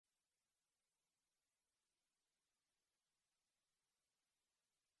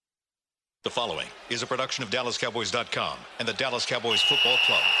The following is a production of DallasCowboys.com and the Dallas Cowboys Football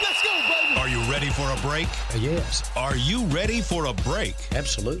Club. Let's go, baby! Are you ready for a break? Yes. Are you ready for a break?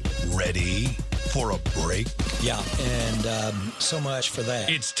 Absolutely. Ready for a break? Yeah, and so much for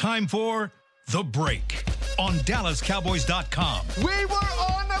that. It's time for The Break on DallasCowboys.com. We were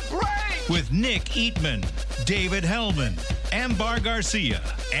on the break! With Nick Eatman, David Hellman, Ambar Garcia,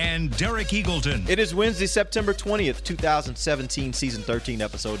 and Derek Eagleton. It is Wednesday, September 20th, 2017, Season 13,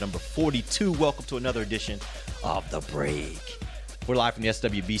 Episode number 42. Welcome to another edition of The Break. We're live from the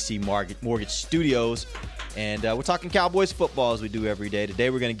SWBC Mortgage Studios, and we're talking Cowboys football as we do every day.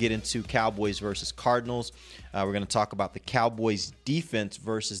 Today we're going to get into Cowboys versus Cardinals. We're going to talk about the Cowboys defense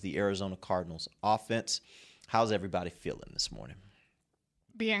versus the Arizona Cardinals offense. How's everybody feeling this morning?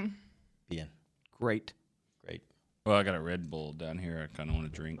 Bien. Great. Well, I got a Red Bull down here. I kind of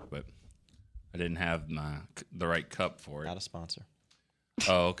want to drink, but I didn't have the right cup for it. Not a sponsor.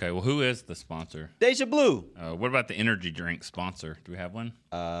 Oh, okay. Well, who is the sponsor? Deja Blue. What about the energy drink sponsor? Do we have one?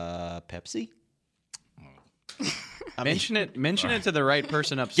 Pepsi. Mention it to the right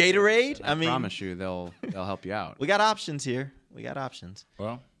person upstairs. Gatorade. I promise you, they'll help you out. We got options here.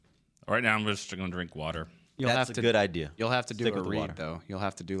 Well, right now I'm just going to drink water. That's a good idea. You'll have to do Stick a with the read, water. though. You'll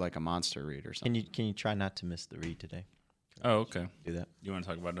have to do like a monster read or something. Can you try not to miss the read today? Oh, okay. Do that. You want to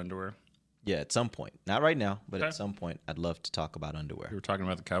talk about underwear? Yeah, at some point. Not right now, but Okay. at some point, I'd love to talk about underwear. We were talking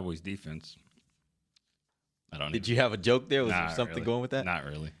about the Cowboys defense. I don't know. Did you have a joke there? Was there something really. going with that? Not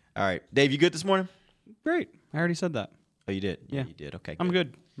really. All right. Dave, you good this morning? Great. I already said that. Oh, you did? Yeah. You did. Okay. I'm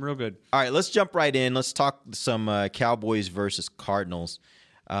good. I'm real good. All right, let's jump right in. Let's talk some Cowboys versus Cardinals.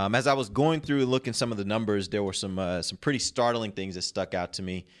 As I was going through and looking some of the numbers, there were some pretty startling things that stuck out to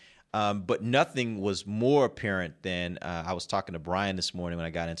me. But nothing was more apparent than I was talking to Brian this morning when I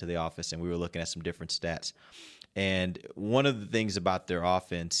got into the office, and we were looking at some different stats. And one of the things about their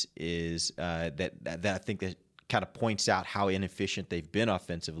offense is that I think that kind of points out how inefficient they've been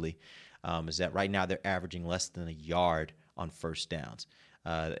offensively, is that right now they're averaging less than a yard on first downs.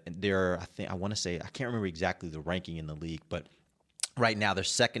 I can't remember exactly the ranking in the league, but right now their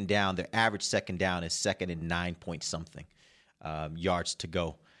average second down is second and 9 point something yards to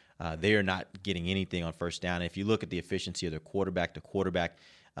go. They are not getting anything on first down. And if you look at the efficiency of their quarterback, the quarterback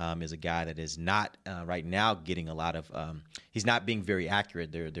is a guy that is not right now getting a lot of he's not being very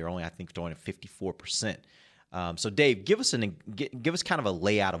accurate. They're only, I think, throwing at 54%. So Dave, give us kind of a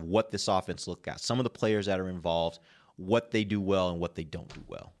layout of what this offense looks like. Some of the players that are involved, what they do well and what they don't do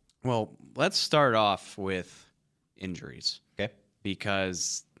well. Well, let's start off with injuries. Okay.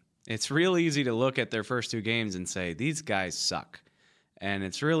 Because it's real easy to look at their first two games and say, these guys suck. And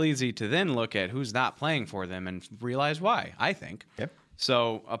it's real easy to then look at who's not playing for them and realize why, I think. Okay.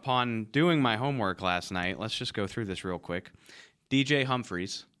 So upon doing my homework last night, let's just go through this real quick. DJ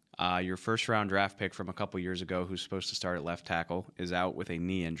Humphries, your first-round draft pick from a couple years ago who's supposed to start at left tackle, is out with a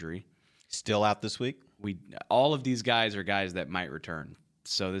knee injury. Still out this week? All of these guys are guys that might return.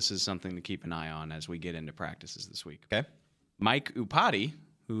 So this is something to keep an eye on as we get into practices this week. Okay. Mike Upati,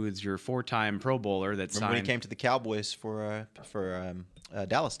 who is your four-time Pro Bowler that Remember when he came to the Cowboys for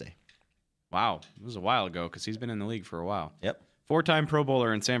Dallas Day? Wow, it was a while ago because he's been in the league for a while. Yep. Four-time Pro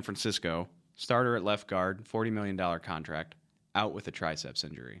Bowler in San Francisco, starter at left guard, $40 million contract, out with a triceps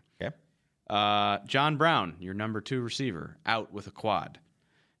injury. Okay. John Brown, your number 2 receiver, out with a quad.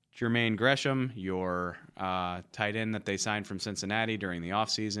 Jermaine Gresham, your tight end that they signed from Cincinnati during the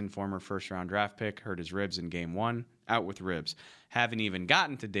offseason, former first-round draft pick, hurt his ribs in Game 1, out with ribs. Haven't even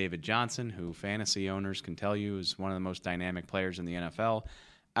gotten to David Johnson, who fantasy owners can tell you is one of the most dynamic players in the NFL,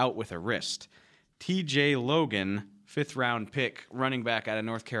 out with a wrist. T.J. Logan, 5th-round pick, running back out of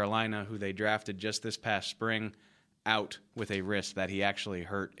North Carolina, who they drafted just this past spring, out with a wrist that he actually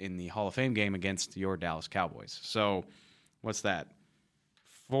hurt in the Hall of Fame game against your Dallas Cowboys. So what's that?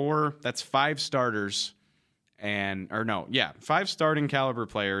 5 starters five starting caliber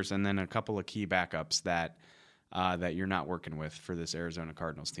players and then a couple of key backups that you're not working with for this Arizona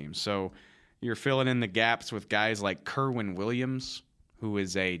Cardinals team. So you're filling in the gaps with guys like Kerwin Williams, who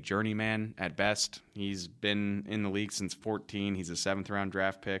is a journeyman at best. He's been in the league since 2014. He's a 7th-round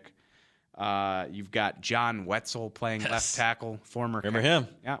draft pick. You've got John Wetzel playing left tackle, former. Remember him?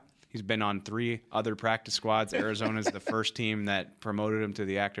 Yeah. He's been on 3 other practice squads. Arizona's the first team that promoted him to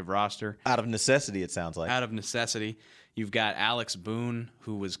the active roster. Out of necessity, it sounds like. Out of necessity. You've got Alex Boone,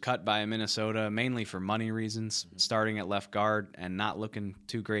 who was cut by Minnesota mainly for money reasons, starting at left guard and not looking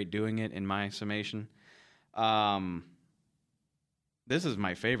too great doing it in my summation. This is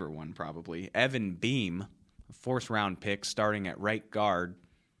my favorite one probably. Evan Beam, 4th-round pick, starting at right guard.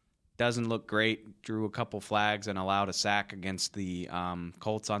 doesn't look great. Drew a couple flags and allowed a sack against the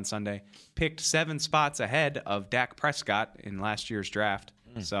Colts on Sunday. Picked 7 spots ahead of Dak Prescott in last year's draft.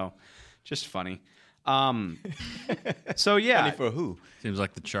 So, just funny. So yeah, Funny for who? Seems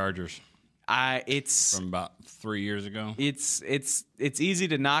like the Chargers it's from about 3 years ago. it's easy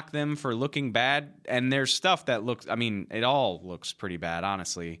to knock them for looking bad, and there's stuff that looks. I mean, it all looks pretty bad,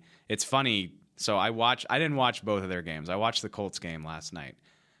 honestly. It's funny. So I didn't watch both of their games. I watched the Colts game last night.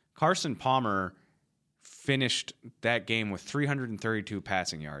 Carson Palmer finished that game with 332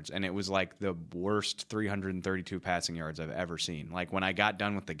 passing yards, and it was like the worst 332 passing yards I've ever seen. Like when I got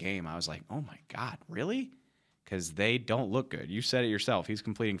done with the game, I was like, "Oh my God, really?" Because they don't look good. You said it yourself. He's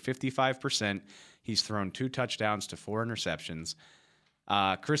completing 55%. He's thrown 2 touchdowns to 4 interceptions.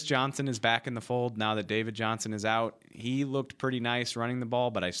 Chris Johnson is back in the fold now that David Johnson is out. He looked pretty nice running the ball,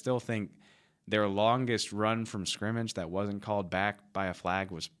 but I still think their longest run from scrimmage that wasn't called back by a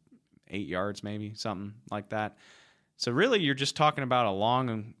flag was 8 yards, maybe, something like that. So really, you're just talking about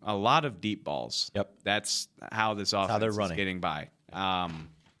a lot of deep balls. Yep. That's how this offense they're is running. getting by.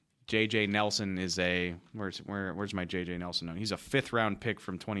 J.J. Nelson is where's my J.J. Nelson note? He's a 5th-round pick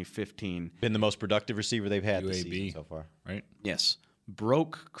from 2015. Been the most productive receiver they've had this UAB. season so far. Right? Yes.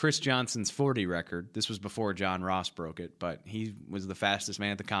 Broke Chris Johnson's 40 record. This was before John Ross broke it, but he was the fastest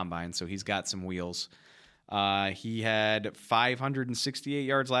man at the combine, so he's got some wheels. He had 568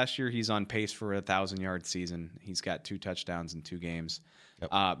 yards last year. He's on pace for a 1,000-yard season. He's got 2 touchdowns in 2 games.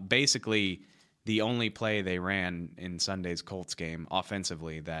 Yep. Basically, the only play they ran in Sunday's Colts game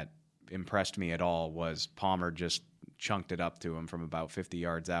offensively that impressed me at all was Palmer just chunked it up to him from about 50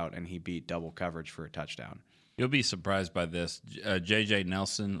 yards out, and he beat double coverage for a touchdown. You'll be surprised by this. J.J.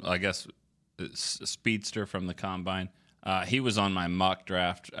 Nelson, I guess, a speedster from the combine. He was on my mock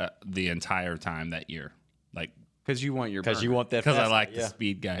draft the entire time that year. Like, Because you want your Because you burner. want that because I fast- like yeah. the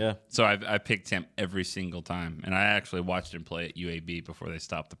speed guy. Yeah. So I picked him every single time. And I actually watched him play at UAB before they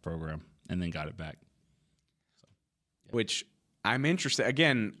stopped the program and then got it back. Which I'm interested.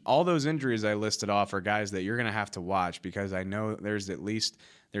 Again, all those injuries I listed off are guys that you're going to have to watch because I know there's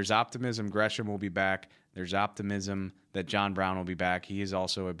optimism Gresham will be back. There's optimism that John Brown will be back. He is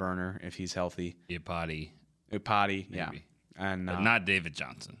also a burner if he's healthy. Iapati, Upati, yeah. maybe. And But not David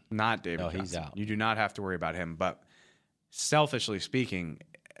Johnson. not David No, Johnson. he's out. You do not have to worry about him. But selfishly speaking,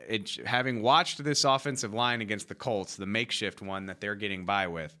 having watched this offensive line against the Colts, the makeshift one that they're getting by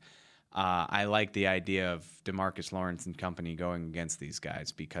with, I like the idea of DeMarcus Lawrence and company going against these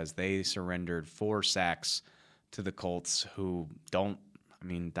guys because they surrendered 4 sacks to the Colts, who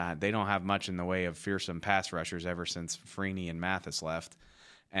they don't have much in the way of fearsome pass rushers ever since Freeney and Mathis left,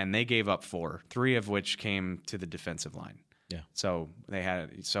 and they gave up 4, 3 of which came to the defensive line. Yeah. So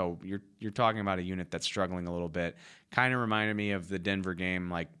you're talking about a unit that's struggling a little bit. Kind of reminded me of the Denver game.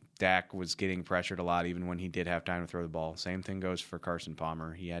 Like Dak was getting pressured a lot, even when he did have time to throw the ball. Same thing goes for Carson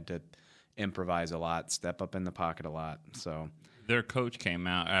Palmer. He had to improvise a lot, step up in the pocket a lot. So Their coach came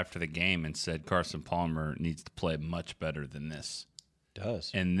out after the game and said Carson Palmer needs to play much better than this.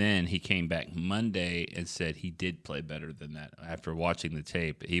 Does. And then he came back Monday and said he did play better than that. After watching the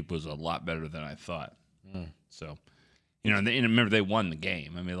tape, he was a lot better than I thought. So, and remember, they won the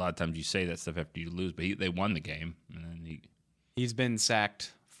game. I mean, a lot of times you say that stuff after you lose, but they won the game. And then he's been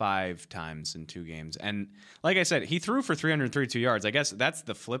sacked 5 times in 2 games. And like I said, he threw for 332 yards. I guess that's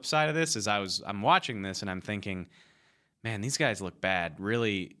the flip side of this is I'm watching this and I'm thinking, man, these guys look bad.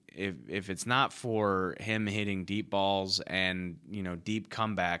 Really, if it's not for him hitting deep balls and, deep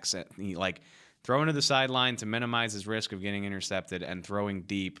comebacks, like throwing to the sideline to minimize his risk of getting intercepted and throwing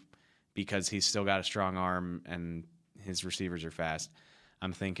deep because he's still got a strong arm and his receivers are fast.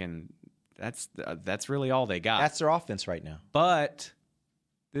 I'm thinking that's really all they got. That's their offense right now. But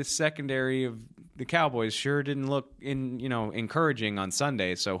this secondary of the Cowboys sure didn't look encouraging on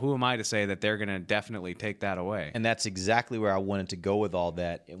Sunday. So who am I to say that they're going to definitely take that away? And that's exactly where I wanted to go with all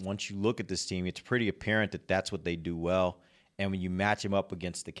that. And once you look at this team, it's pretty apparent that that's what they do well. And when you match them up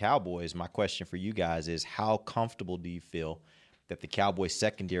against the Cowboys, my question for you guys is how comfortable do you feel that the Cowboys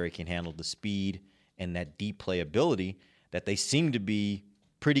secondary can handle the speed and that deep playability that they seem to be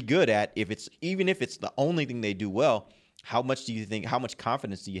pretty good at? Even if it's the only thing they do well, how much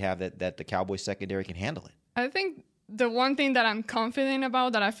confidence do you have that the Cowboys secondary can handle it? I think the one thing that I'm confident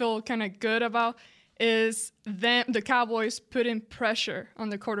about, that I feel kind of good about, is the Cowboys putting pressure on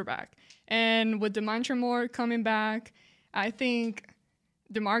the quarterback. And with DeMontre Moore coming back, I think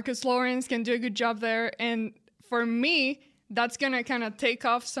DeMarcus Lawrence can do a good job there. And for me, that's going to kind of take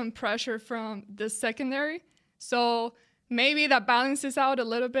off some pressure from the secondary. So maybe that balances out a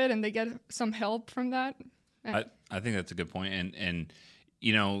little bit and they get some help from that. I think that's a good point. And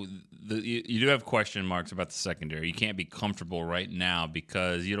you do have question marks about the secondary. You can't be comfortable right now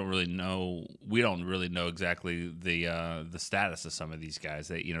because you don't really know. We don't really know exactly the status of some of these guys.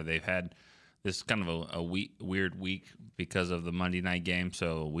 They've had this kind of a weird week because of the Monday night game,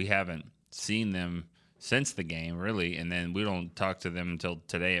 so we haven't seen them since the game really. And then we don't talk to them until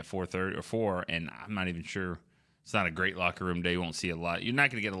today at 4:30 or 4. And I'm not even sure. It's not a great locker room day. You won't see a lot. You're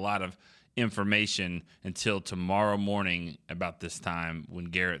not going to get a lot of information until tomorrow morning about this time when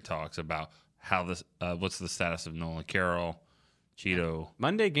Garrett talks about how this what's the status of Nolan Carroll, Cheeto.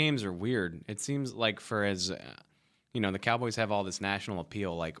 Monday games are weird. It seems like the Cowboys have all this national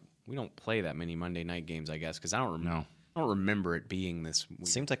appeal. Like we don't play that many Monday night games, I guess, because I don't remember it being this weird.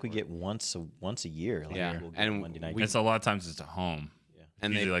 Seems like we get once a year. Like Yeah. we'll get And a Monday night. It's a lot of times it's at home. Yeah.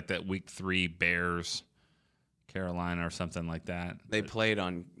 And Usually like that week 3 Bears, Carolina or something like that. They played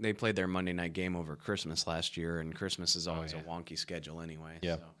their Monday night game over Christmas last year, and Christmas is always a wonky schedule anyway.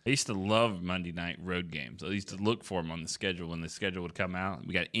 Yeah. So. I used to love Monday night road games. I used to look for them on the schedule when the schedule would come out.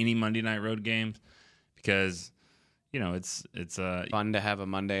 We got any Monday night road games because, it's Fun to have a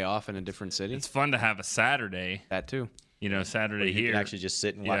Monday off in a different city. It's fun to have a Saturday. That too. Saturday You here. can actually just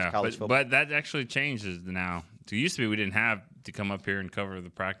sit and watch college football. But that actually changes now. It used to be we didn't have to come up here and cover the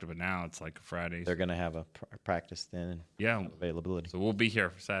practice, but now it's like Fridays. They're going to have a practice then. And Yeah. availability. So we'll be here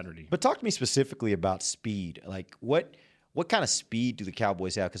for Saturday. But talk to me specifically about speed. Like what kind of speed do the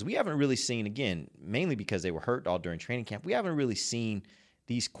Cowboys have? Because we haven't really seen, again, mainly because they were hurt all during training camp, we haven't really seen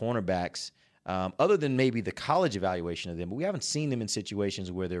these cornerbacks, other than maybe the college evaluation of them, but we haven't seen them in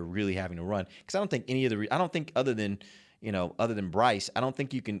situations where they're really having to run. Because I don't think other than Bryce, I don't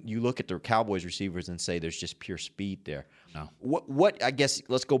think you look at the Cowboys receivers and say there's just pure speed there. No. What I guess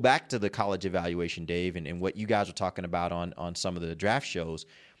let's go back to the college evaluation, Dave, and what you guys were talking about on some of the draft shows.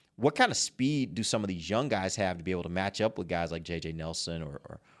 What kind of speed do some of these young guys have to be able to match up with guys like J.J. Nelson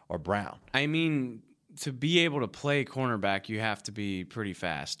or Brown? I mean, to be able to play cornerback, you have to be pretty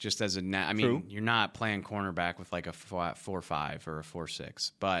fast. Just as True. You're not playing cornerback with like a 4.5 or a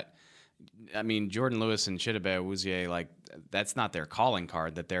 4.6, but. I mean, Jordan Lewis and Chidobe Awuzie, like that's not their calling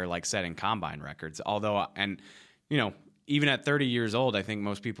card that they're like setting combine records. Although, even at 30 years old, I think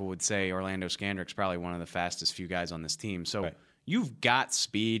most people would say Orlando Scandrick's probably one of the fastest few guys on this team. So Right. You've got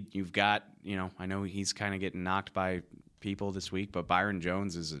speed. You've got, I know he's kind of getting knocked by people this week, but Byron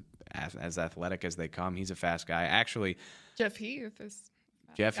Jones is as athletic as they come. He's a fast guy. Actually, Jeff Heath is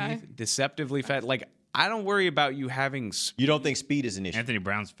Jeff guy. Heath, deceptively fast. Like, I don't worry about you having You don't think speed is an issue? Anthony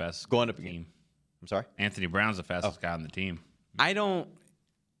Brown's the fastest Going on up the again. team. I'm sorry? Anthony Brown's the fastest guy on the team. I don't.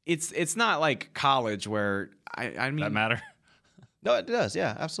 It's not like college where I mean Does that matter? No, it does.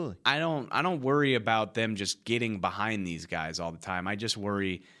 Yeah, absolutely. I don't worry about them just getting behind these guys all the time. I just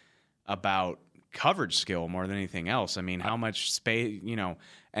worry about coverage skill more than anything else. I mean, how much space,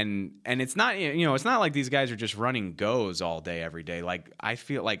 and it's not it's not like these guys are just running goes all day every day. Like I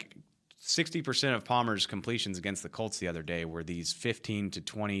feel like 60% of Palmer's completions against the Colts the other day were these 15 to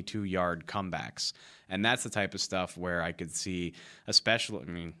 22 yard comebacks. And that's the type of stuff where I could see,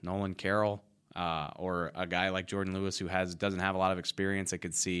 Nolan Carroll or a guy like Jordan Lewis who doesn't have a lot of experience. I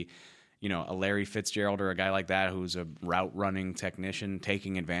could see, a Larry Fitzgerald or a guy like that who's a route running technician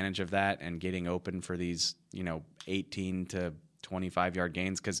taking advantage of that and getting open for these, 18 to 25 yard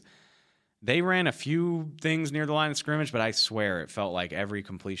gains. Because they ran a few things near the line of scrimmage, but I swear it felt like every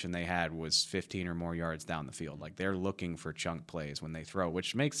completion they had was 15 or more yards down the field. Like they're looking for chunk plays when they throw,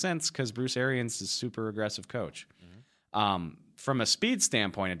 which makes sense because Bruce Arians is a super aggressive coach. Mm-hmm. From a speed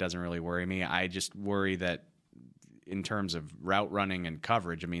standpoint, it doesn't really worry me. I just worry that in terms of route running and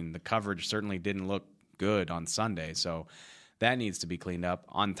coverage, the coverage certainly didn't look good on Sunday, so that needs to be cleaned up.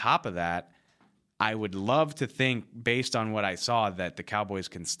 On top of that, I would love to think, based on what I saw, that the Cowboys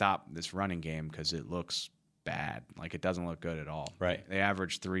can stop this running game because it looks bad. Like, it doesn't look good at all. Right. They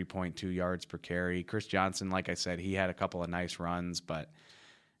averaged 3.2 yards per carry. Chris Johnson, like I said, he had a couple of nice runs, but,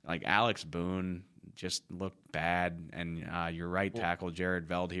 like, Alex Boone just looked bad. And your right tackle, Jared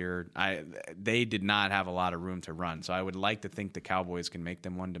Veldheer, they did not have a lot of room to run. So I would like to think the Cowboys can make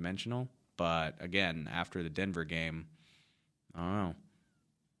them one-dimensional. But, again, after the Denver game, I don't know.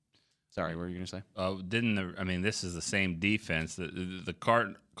 Sorry, what were you going to say? This is the same defense. The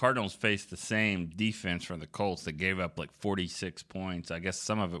Cardinals faced the same defense from the Colts that gave up like 46 points. I guess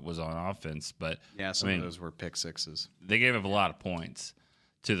some of it was on offense, but yeah, some of those were pick sixes. They gave up a lot of points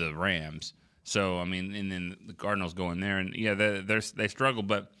to the Rams. So and then the Cardinals go in there, and yeah, they struggle.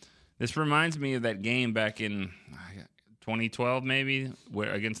 But this reminds me of that game back in 2012, maybe,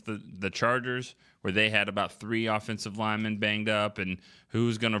 where against the Chargers, where they had about 3 offensive linemen banged up, and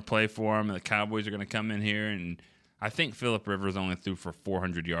who's going to play for them, and the Cowboys are going to come in here, and I think Phillip Rivers only threw for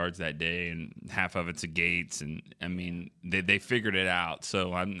 400 yards that day, and half of it's a Gates. And I mean, they figured it out.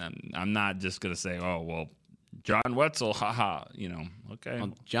 So I'm not just gonna say, oh well, John Wetzel, haha, okay.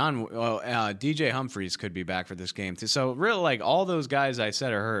 Well, DJ Humphries could be back for this game too. So really, like all those guys I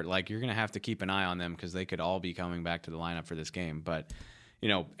said are hurt. Like you're gonna have to keep an eye on them because they could all be coming back to the lineup for this game. But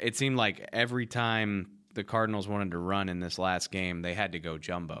it seemed like every time the Cardinals wanted to run in this last game, they had to go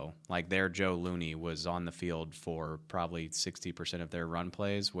jumbo. Like their Joe Looney was on the field for probably 60% of their run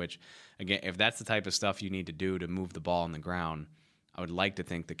plays, which, again, if that's the type of stuff you need to do to move the ball on the ground, I would like to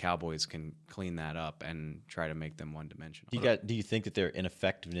think the Cowboys can clean that up and try to make them one-dimensional. Do you think that their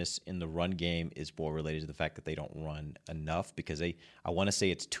ineffectiveness in the run game is more related to the fact that they don't run enough? Because I want to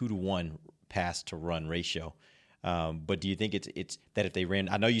say it's 2-to-1 pass to run ratio. But do you think it's that if they ran,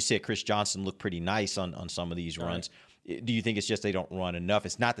 I know you said Chris Johnson looked pretty nice on some of these runs. Right. Do you think it's just they don't run enough?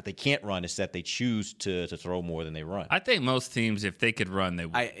 It's not that they can't run; it's that they choose to throw more than they run. I think most teams, if they could run, they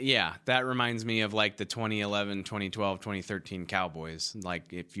would. That reminds me of like the 2011, 2012, 2013 Cowboys. Like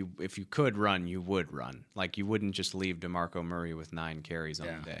if you could run, you would run. Like you wouldn't just leave DeMarco Murray with 9 carries on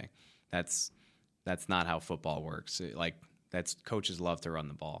the day. That's not how football works. Coaches love to run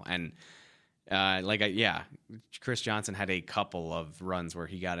the ball and. Chris Johnson had a couple of runs where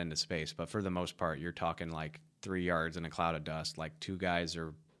he got into space, but for the most part, you're talking like 3 yards in a cloud of dust. Like 2 guys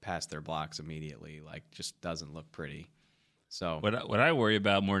are past their blocks immediately. Like just doesn't look pretty. So what I worry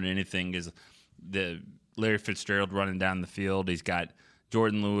about more than anything is the Larry Fitzgerald running down the field. He's got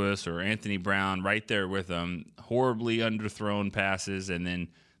Jordan Lewis or Anthony Brown right there with him, horribly underthrown passes, and then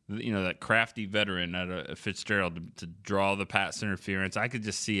that crafty veteran at Fitzgerald to draw the pass interference. I could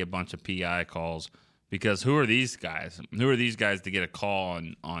just see a bunch of PI calls because who are these guys? Who are these guys to get a call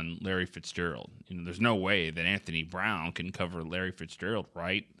on Larry Fitzgerald? There's no way that Anthony Brown can cover Larry Fitzgerald,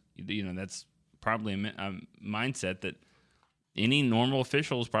 right? That's probably a mindset that any normal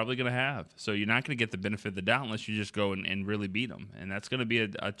official is probably going to have. So you're not going to get the benefit of the doubt unless you just go and really beat them, and that's going to be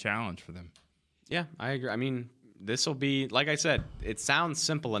a challenge for them. Yeah, I agree. I mean, this will be, like I said, it sounds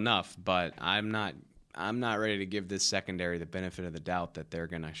simple enough, but I'm not ready to give this secondary the benefit of the doubt that they're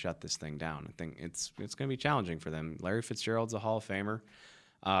going to shut this thing down. I think it's going to be challenging for them. Larry Fitzgerald's a Hall of Famer.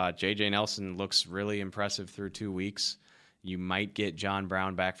 J.J. Nelson looks really impressive through 2 weeks. You might get John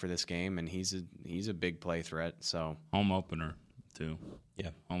Brown back for this game, and he's a big play threat. So home opener too. Yeah,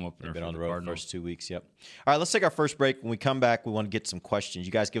 home opener. Been on the road the first 2 weeks. Yep. All right, let's take our first break. When we come back, we want to get some questions.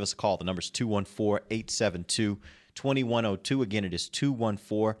 You guys give us a call. The number's 214-872-2102. Again, it is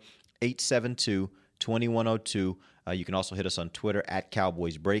 214-872-2102. You can also hit us on Twitter at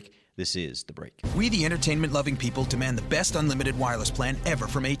Cowboys Break. This is The Break. We, the entertainment-loving people, demand the best unlimited wireless plan ever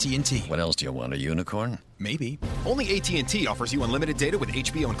from AT&T. What else do you want, a unicorn? Maybe. Only AT&T offers you unlimited data with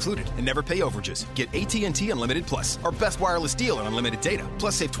HBO included and never pay overages. Get AT&T Unlimited Plus, our best wireless deal on unlimited data.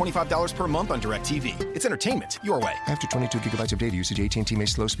 Plus, save $25 per month on DirecTV. It's entertainment your way. After 22 gigabytes of data usage, AT&T may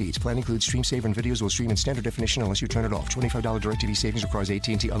slow speeds. Plan includes stream saver and videos will stream in standard definition unless you turn it off. $25 DirecTV savings requires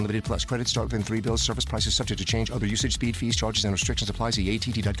AT&T Unlimited Plus. Credits start within 3 bills. Service prices subject to change. Other usage, speed, fees, charges, and restrictions apply. See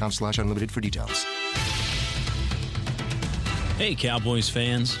att.com/unlimited for details. Hey, Cowboys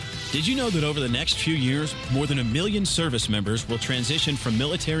fans. Did you know that over the next few years, more than 1 million service members will transition from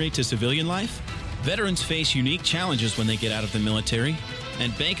military to civilian life? Veterans face unique challenges when they get out of the military,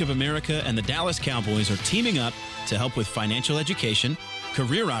 and Bank of America and the Dallas Cowboys are teaming up to help with financial education,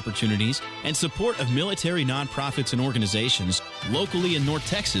 career opportunities, and support of military nonprofits and organizations locally in North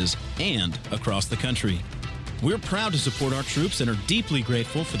Texas and across the country. We're proud to support our troops and are deeply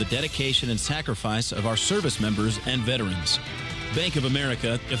grateful for the dedication and sacrifice of our service members and veterans. Bank of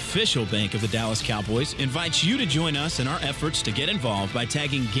America, official bank of the Dallas Cowboys, invites you to join us in our efforts to get involved by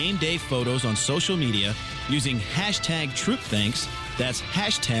tagging game day photos on social media using #TroopThanks, that's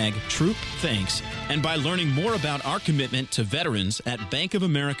 #TroopThanks, and by learning more about our commitment to veterans at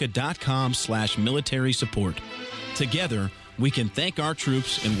bankofamerica.com/military support. Together, we can thank our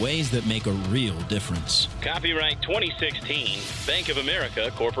troops in ways that make a real difference. Copyright 2016, Bank of America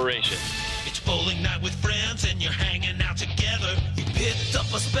Corporation. It's bowling night with friends and you're hanging out together. You picked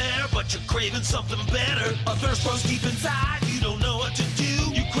up a spare, but you're craving something better. A thirst grows deep inside, you don't know what to do.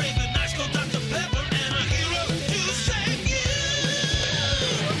 You crave a nice cold Dr. Pepper and a hero to save you.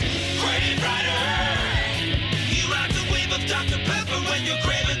 Crave Rider. You ride the wave of Dr. Pepper when you're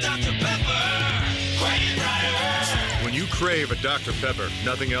craving Dr. Pepper. Crave Rider. When you crave a Dr. Pepper,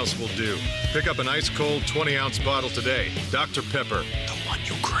 nothing else will do. Pick up an ice-cold 20-ounce bottle today. Dr. Pepper. The one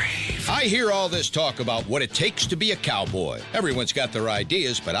you crave. I hear all this talk about what it takes to be a cowboy. Everyone's got their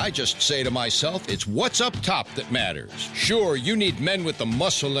ideas, but I just say to myself, it's what's up top that matters. Sure, you need men with the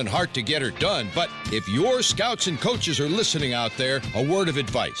muscle and heart to get her done, but if your scouts and coaches are listening out there, a word of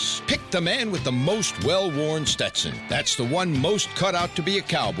advice. Pick the man with the most well-worn Stetson. That's the one most cut out to be a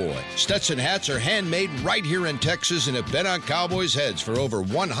cowboy. Stetson hats are handmade right here in Texas and have been on cowboys' heads for over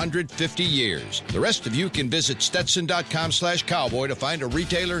 150 years. The rest of you can visit Stetson.com/cowboy to find a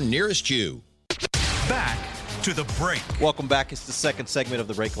retailer nearest you. Back to the break. Welcome back. It's the second segment of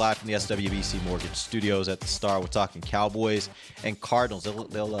the break, live from the SWBC Mortgage Studios at the Star. We're talking Cowboys and Cardinals.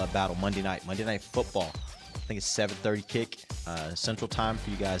 They'll battle Monday night football. I think it's 7:30 kick Central Time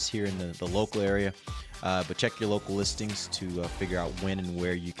for you guys here in the local area. But check your local listings to figure out when and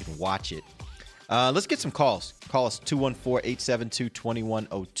where you can watch it. Let's get some calls. Call us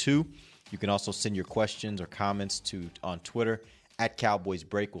 214-872-2102. You can also send your questions or comments on Twitter at Cowboys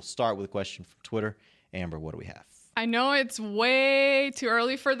Break. We'll start with a question from Twitter. Amber, what do we have? I know it's way too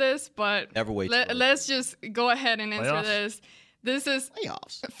early for this, but Never way too early. Let's just go ahead and answer this. This is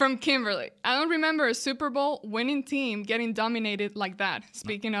from Kimberly. I don't remember a Super Bowl winning team getting dominated like that.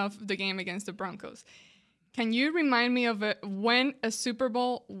 Speaking of the game against the Broncos. Can you remind me of when a Super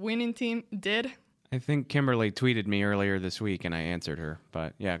Bowl winning team did? I think Kimberly tweeted me earlier this week, and I answered her.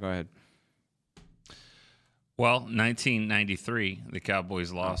 But, yeah, go ahead. Well, 1993, the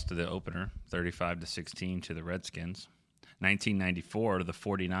Cowboys lost to the opener, 35-16 to the Redskins. 1994, the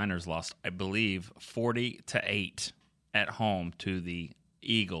 49ers lost, I believe, 40-8 at home to the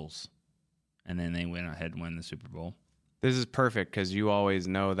Eagles. And then they went ahead and won the Super Bowl. This is perfect because you always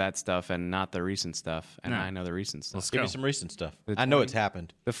know that stuff and not the recent stuff, and I know the recent stuff. Let's give me some recent stuff. I know it's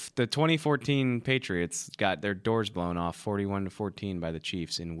happened. The 2014 Patriots got their doors blown off 41-14 by the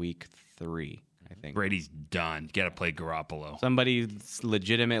Chiefs in Week 3. I think Brady's done. Got to play Garoppolo. Somebody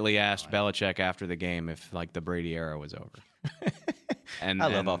legitimately asked Belichick after the game if the Brady era was over. And I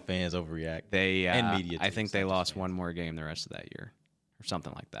love how fans overreact. And media. I think they lost one more game the rest of that year, or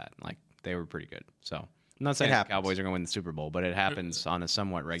something like that. Like they were pretty good. So I'm not saying the Cowboys are going to win the Super Bowl, but it happens on a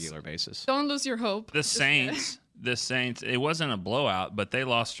somewhat regular basis. Don't lose your hope. The Saints. It wasn't a blowout, but they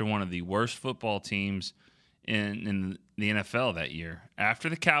lost to one of the worst football teams in the NFL that year. After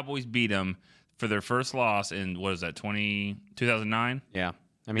the Cowboys beat them for their first loss in, 2009? Yeah.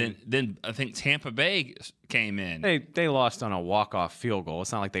 I mean, then I think Tampa Bay came in. They lost on a walk-off field goal.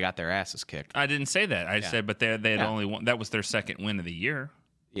 It's not like they got their asses kicked. I didn't say that. I said, but they had only won. That was their second win of the year.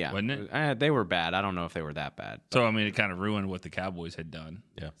 Yeah, wasn't it? They were bad. I don't know if they were that bad. So I mean, it kind of ruined what the Cowboys had done.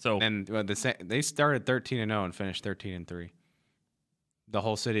 Yeah. So they started 13-0 and finished 13-3. The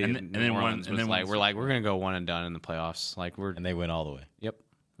whole city of New Orleans was like, we're gonna go one and done in the playoffs. And they went all the way. Yep,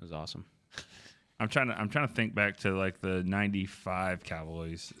 it was awesome. I'm trying to think back to like the '95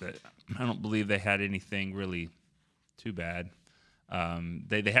 Cowboys. I don't believe they had anything really too bad.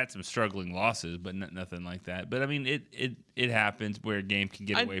 They had some struggling losses, but nothing like that. But I mean, it happens where a game can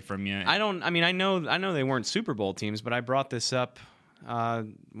get away from you. I know they weren't Super Bowl teams, but I brought this up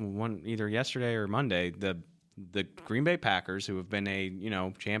either yesterday or Monday. The Green Bay Packers, who have been a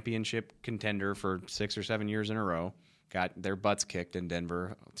championship contender for 6 or 7 years in a row, got their butts kicked in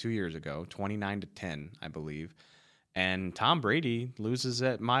Denver 2 years ago, 29-10, I believe. And Tom Brady loses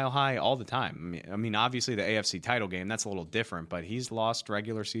at Mile High all the time. I mean, obviously the AFC title game, that's a little different, but he's lost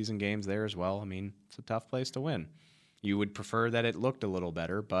regular season games there as well. I mean, it's a tough place to win. You would prefer that it looked a little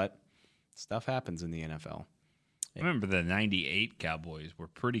better, but stuff happens in the NFL. I remember the '98 Cowboys were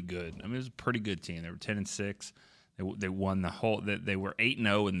pretty good. I mean, it was a pretty good team. They were 10-6. They won the whole. They were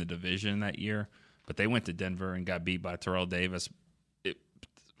 8-0 in the division that year, but they went to Denver and got beat by Terrell Davis. It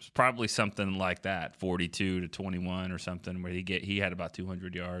was probably something like that, 42-21 or something, where he had about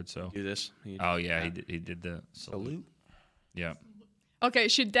 200 yards. So do this. He did the salute. Yeah. Okay,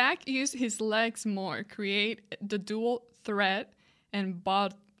 should Dak use his legs more, create the dual threat and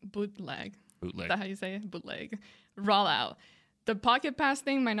bootleg? Is that how you say it? Bootleg. Roll out. The pocket pass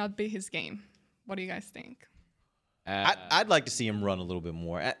thing might not be his game. What do you guys think? I'd like to see him run a little bit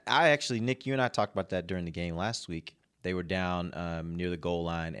more. I actually, Nick, you and I talked about that during the game last week. They were down near the goal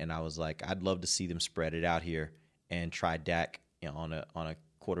line, and I was like, I'd love to see them spread it out here and try Dak on a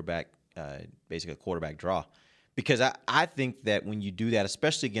quarterback, basically a quarterback draw. Because I think that when you do that,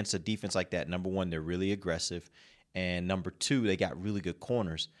 especially against a defense like that, number one, they're really aggressive, and number two, they got really good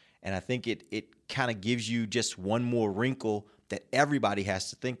corners. And I think it kind of gives you just one more wrinkle that everybody has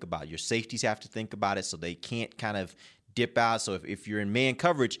to think about. Your safeties have to think about it so they can't kind of dip out. So if you're in man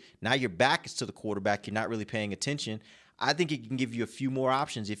coverage, now your back is to the quarterback. You're not really paying attention. I think it can give you a few more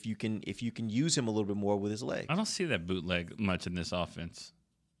options if you can use him a little bit more with his legs. I don't see that bootleg much in this offense.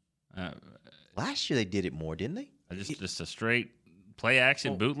 Last year they did it more, didn't they? Just a straight play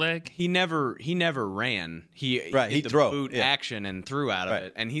action bootleg. He never ran. He did the boot action and threw out of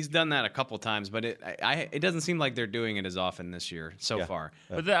it, and he's done that a couple times. But it doesn't seem like they're doing it as often this year so far.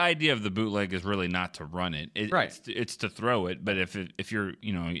 But the idea of the bootleg is really not to run it. It's to throw it. But if you're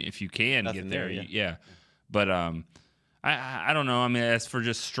if you can Nothing get there, there, But I don't know. I mean, as for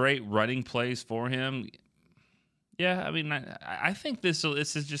just straight running plays for him, I mean, I think this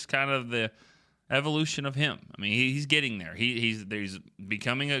is just kind of the evolution of him. I mean, he's getting there. He's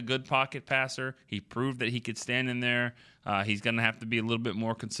becoming a good pocket passer. He proved that he could stand in there. He's going to have to be a little bit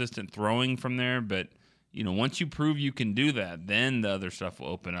more consistent throwing from there. But once you prove you can do that, then the other stuff will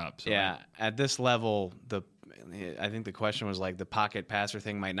open up. So at this level, I think the question was like the pocket passer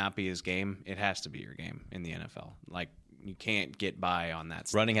thing might not be his game. It has to be your game in the NFL. Like, you can't get by on that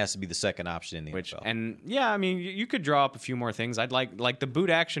stuff. Running has to be the second option in the NFL. And I mean, you could draw up a few more things. I'd like the boot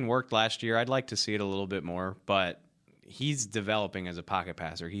action worked last year. I'd like to see it a little bit more, but he's developing as a pocket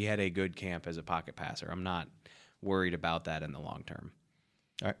passer. He had a good camp as a pocket passer. I'm not worried about that in the long term.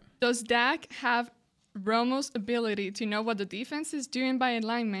 All right. Does Dak have Romo's ability to know what the defense is doing by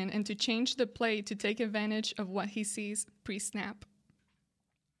alignment and to change the play to take advantage of what he sees pre-snap?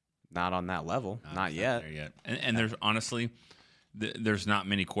 Not on that level. Not yet. There yet. And there's honestly, there's not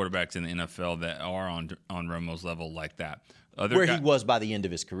many quarterbacks in the NFL that are on Romo's level like that. He was by the end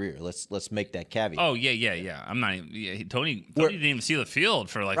of his career. Let's make that caveat. Oh yeah. I'm not even. Tony didn't even see the field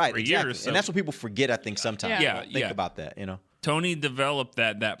for like 3 years. So. And that's what people forget. I think sometimes. Think about that. Tony developed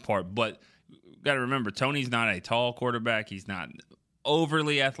that part, but got to remember, Tony's not a tall quarterback. He's not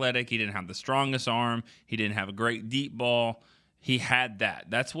overly athletic. He didn't have the strongest arm. He didn't have a great deep ball. He had that.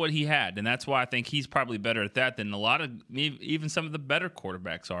 That's what he had. And that's why I think he's probably better at that than a lot of, even some of the better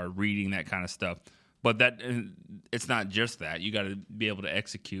quarterbacks are, reading that kind of stuff. But it's not just that. You got to be able to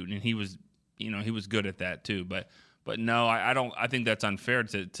execute. And he was good at that too. But no, I don't. I think that's unfair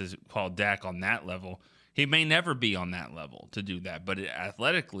to call Dak on that level. He may never be on that level to do that. But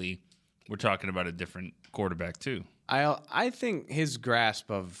athletically, we're talking about a different quarterback too. I think his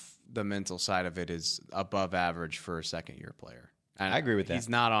grasp of the mental side of it is above average for a second-year player. And I agree with that. He's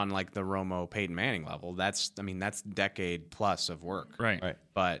not on like the Romo, Peyton Manning level. That's decade plus of work. Right.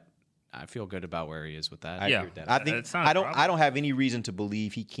 But I feel good about where he is with that. I agree with that. I think I don't have any reason to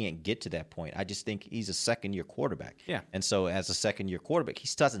believe he can't get to that point. I just think he's a second-year quarterback. Yeah. And so as a second-year quarterback, he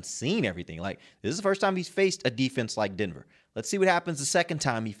hasn't seen everything. Like, this is the first time he's faced a defense like Denver. Let's see what happens the second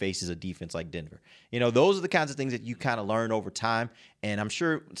time he faces a defense like Denver. Those are the kinds of things that you kind of learn over time. And I'm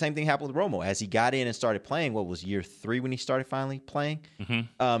sure same thing happened with Romo. As he got in and started playing, what was year 3 when he started finally playing?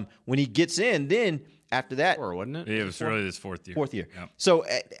 Mm-hmm. When he gets in, then after that. 4, wasn't it? It was really his fourth year. Yep. So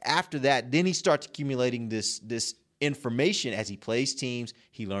after that, then he starts accumulating this information as he plays teams.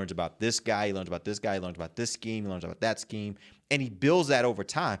 He learns about this guy. He learns about this guy. He learns about this scheme. He learns about that scheme. And he builds that over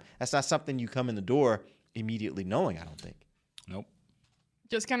time. That's not something you come in the door immediately knowing, I don't think. Nope.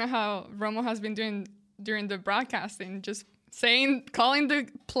 Just kind of how Romo has been doing during the broadcasting, just calling the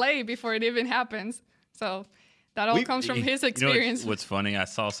play before it even happens. So that all comes from his experience. What's funny, I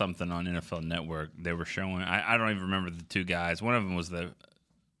saw something on NFL Network. They were showing, I don't even remember the two guys. One of them was the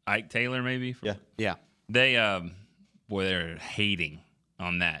Ike Taylor, maybe? Yeah. They, they're hating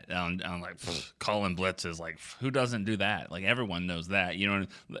on that, on like calling blitzes. Like, who doesn't do that? Like, everyone knows that.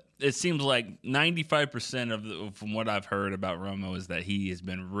 It seems like 95% from what I've heard about Romo is that he has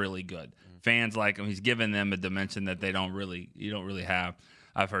been really good. Fans like him. He's given them a dimension that you don't really have.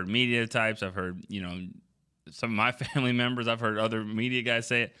 I've heard media types. I've heard some of my family members. I've heard other media guys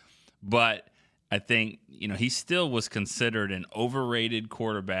say it, but I think, he still was considered an overrated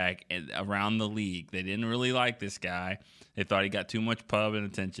quarterback around the league. They didn't really like this guy. They thought he got too much pub and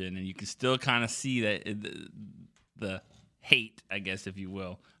attention, and you can still kind of see that the hate, I guess, if you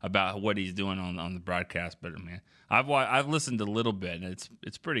will, about what he's doing on the broadcast. But man, I've listened a little bit, and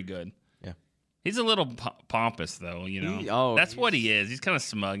it's pretty good. Yeah, he's a little pompous though. That's what he is. He's kind of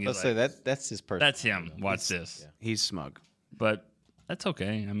smug. Let's say that's his person. That's him. Watch this. Yeah. He's smug, but that's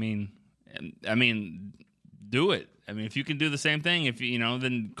okay. I mean, do it. I mean, if you can do the same thing,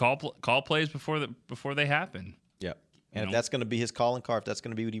 then call plays before they happen. Yeah. And if that's going to be his calling card, if that's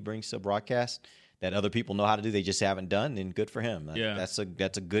going to be what he brings to a broadcast that other people know how to do, they just haven't done, then good for him. Yeah. That's a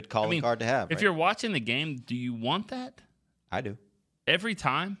good calling card to have. If you're watching the game, do you want that? I do. Every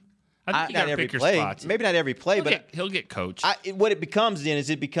time? I think you got to pick your play. spots. Maybe not every play, but he'll get coached. What it becomes then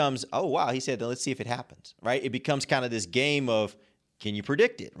is oh, wow, he said, let's see if it happens, right? It becomes kind of this game of, can you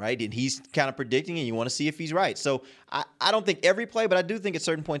predict it, right? And he's kind of predicting, and you want to see if he's right. So I don't think every play, but I do think at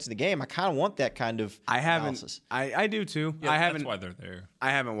certain points in the game, I kind of want that kind of analysis. I do too. Yeah, I haven't. That's why they're there. I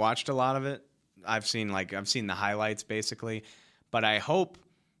haven't watched a lot of it. I've seen the highlights basically, but I hope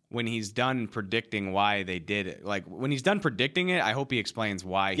when he's done predicting why they did it, like when he's done predicting it, I hope he explains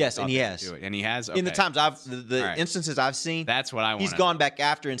why. Yes, he and he has. do it. And he has. In the Okay. times the instances I've seen, that's what I want. He's gone back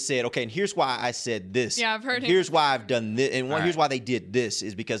after and said, okay, and here's why I said this. Yeah, I've heard and him. Here's why I've done this, and All here's right. why they did this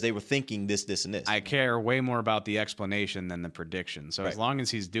is because they were thinking this, this, and this. I care way more about the explanation than the prediction. So as Right. long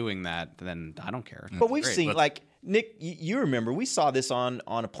as he's doing that, then I don't care. But we've Great. seen, like, Nick, you remember, we saw this on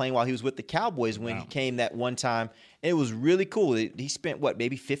a plane while he was with the Cowboys when he came that one time. And it was really cool. He spent,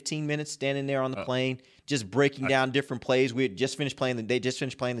 maybe 15 minutes standing there on the plane, just breaking down different plays. They just finished playing the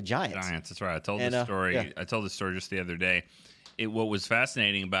Giants. That's right. I told this story. Yeah. I told this story just the other day. What was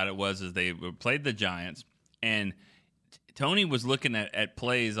fascinating about it was they played the Giants, and Tony was looking at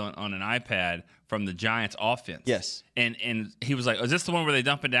plays on an iPad from the Giants offense. Yes. And he was like, "Is this the one where they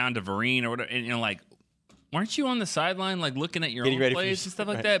dump it down to Vereen or whatever?" And like, weren't you on the sideline like looking at your Getting own ready for plays your- and stuff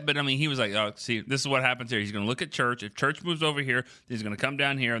like right. that? But I mean, he was like, "Oh, see, this is what happens here. He's going to look at Church. If Church moves over here, he's going to come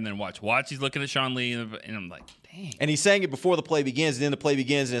down here and then watch. He's looking at Sean Lee, and I'm like, dang." And he's saying it before the play begins, and then the play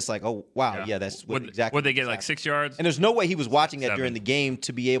begins, and it's like, oh, wow, yeah, that's exactly. Would they get like 6 yards? And there's no way he was watching that 7. during the game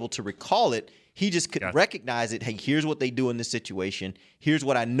to be able to recall it. He just could recognize it. Hey, here's what they do in this situation. Here's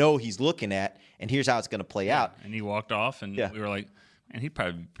what I know he's looking at, and here's how it's going to play out. And he walked off, and we were like, man, he'd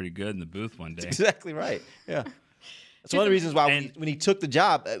probably be pretty good in the booth one day. That's exactly right. Yeah. That's one of the reasons why when he took the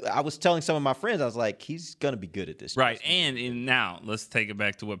job, I was telling some of my friends, I was like, he's going to be good at this. Right. And now let's take it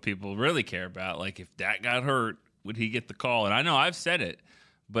back to what people really care about. Like, if Dak got hurt, would he get the call? And I know I've said it,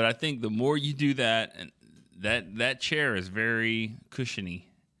 but I think the more you do that, and that chair is very cushiony.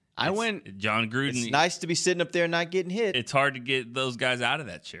 John Gruden. It's nice to be sitting up there and not getting hit. It's hard to get those guys out of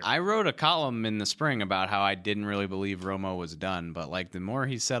that chair. I wrote a column in the spring about how I didn't really believe Romo was done, but like the more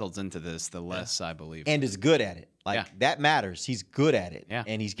he settles into this, the less I believe. And is good at it. Like that matters. He's good at it. Yeah.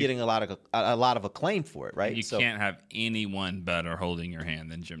 And he's getting a lot of acclaim for it, right? You can't have anyone better holding your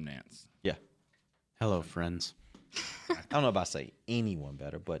hand than Jim Nantz. Yeah. Hello, friends. I don't know about say anyone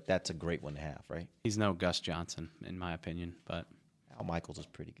better, but that's a great one to have, right? He's no Gus Johnson, in my opinion, but Al Michaels is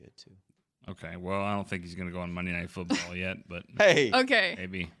pretty good too. Okay, well, I don't think he's going to go on Monday Night Football yet, but Okay.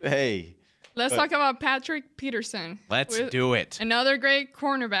 maybe. Hey. Let's talk about Patrick Peterson. Let's do it. Another great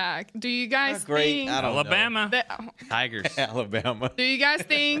cornerback. Do you guys think Alabama Tigers? Alabama. Do you guys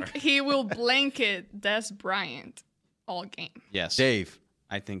think he will blanket Des Bryant all game? Yes, Dave.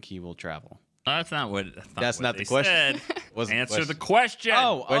 I think he will travel. That's not what. That's what not they the question. said. Wasn't the Answer the question.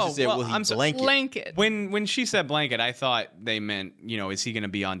 question. Question said, will he I'm so- blanket? Blanket. When she said blanket, I thought they meant, is he going to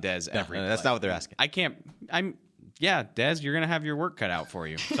be on Dez every No, that's play? not what they're asking. I can't. Yeah, Dez, you're going to have your work cut out for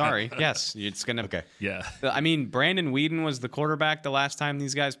you. Sorry. Yes, it's going to. Okay. Yeah. I mean, Brandon Weeden was the quarterback the last time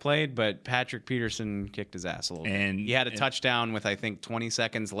these guys played, but Patrick Peterson kicked his ass a little And- bit. He had a touchdown with, I think, 20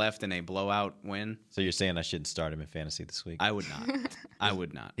 seconds left in a blowout win. So you're saying I shouldn't start him in fantasy this week? I would not. I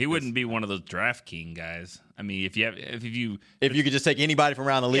would not. He wouldn't be one of those DraftKings guys. I mean, if you could just take anybody from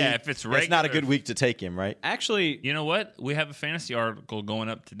around the league, Yeah, if it's that's not a regular- good week to take him, right? Actually, you know what? We have a fantasy article going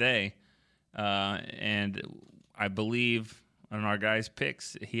up today, and I believe on our guys'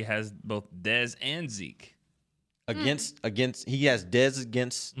 picks, he has both Dez and Zeke Against he has Dez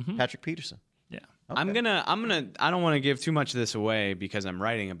against Patrick Peterson. Yeah. Okay. I don't want to give too much of this away because I'm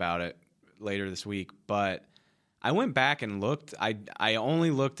writing about it later this week, but I went back and looked. I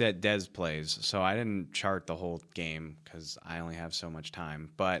only looked at Dez plays, so I didn't chart the whole game because I only have so much time.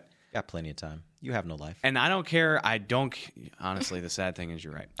 But got plenty of time. You have no life. And I don't care. Honestly, the sad thing is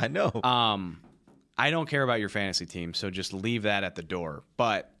you're right. I know. I don't care about your fantasy team, so just leave that at the door.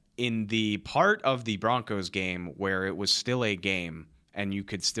 But in the part of the Broncos game where it was still a game and you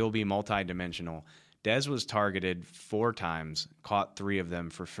could still be multidimensional, Dez was targeted 4 times, caught 3 of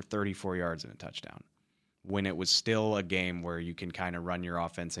them for 34 yards and a touchdown. When it was still a game where you can kind of run your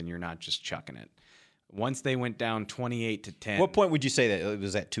offense and you're not just chucking it. Once they went down 28-10. What point would you say that?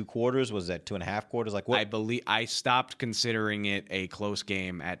 Was that 2 quarters? Was that 2.5 quarters? Like what? I believe I stopped considering it a close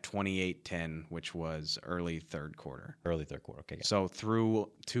game at 28-10, which was early third quarter. Early third quarter. Okay. So through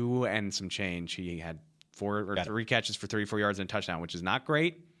 2 and some change, he had 3 catches for 34 yards and a touchdown, which is not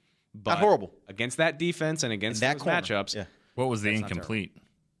great. But not horrible. Against that defense and against those matchups. Yeah. What was the incomplete?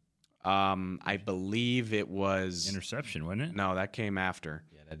 I believe it was interception, wasn't it? No, that came after.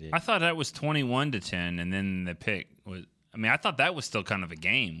 Yeah, that did. I thought that was 21-10, and then the pick was. I mean, I thought that was still kind of a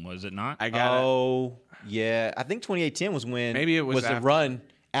game, was it not? Yeah. I think 28-10 was when maybe it was a run,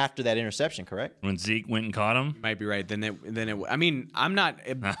 after that interception, correct? When Zeke went and caught him? You might be right. I mean, I'm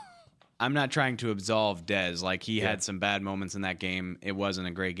not trying to absolve Dez. Like, he had some bad moments in that game. It wasn't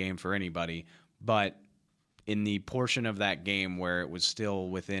a great game for anybody. But in the portion of that game where it was still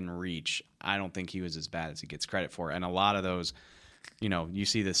within reach, I don't think he was as bad as he gets credit for. And a lot of those, you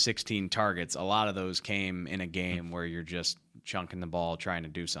see the 16 targets, a lot of those came in a game where you're just chunking the ball trying to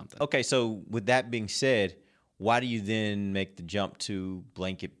do something. Okay, so with that being said, why do you then make the jump to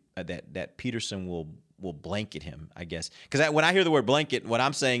blanket that Peterson will blanket him, I guess? Because when I hear the word blanket, what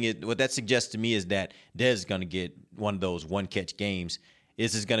I'm saying is, what that suggests to me is that Dez is going to get one of those one-catch games.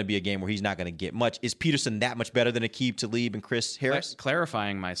 This is going to be a game where he's not going to get much. Is Peterson that much better than Aqib Talib and Chris Harris?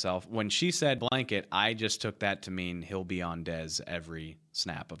 Clarifying myself, when she said blanket, I just took that to mean he'll be on Dez every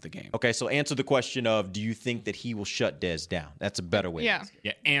snap of the game. Okay, so answer the question of, do you think that he will shut Dez down? That's a better way. Yeah.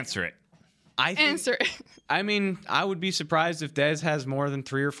 Yeah, answer it. Answer it. I mean, I would be surprised if Dez has more than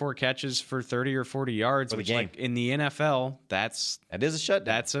 3 or 4 catches for 30 or 40 yards, which, like, in the NFL, that is a shutdown.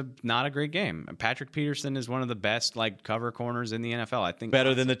 That's not a great game. Patrick Peterson is one of the best, like, cover corners in the NFL. I think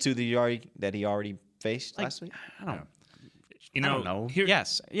better than the two that he already faced last week. I don't know. I don't know. Here's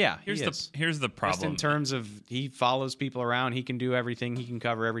the problem. Just in terms of, he follows people around, he can do everything, he can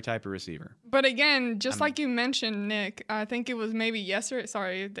cover every type of receiver. But again, like you mentioned, Nick, I think it was maybe yesterday.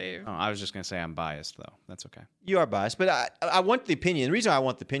 Sorry, Dave. Oh, I was just going to say I'm biased, though. That's okay. You are biased, but I want the opinion. The reason I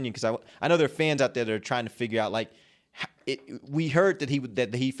want the opinion, because I know there are fans out there that are trying to figure out, like, we heard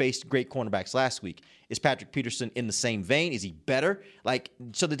that he faced great cornerbacks last week. Is Patrick Peterson in the same vein? Is he better? Like,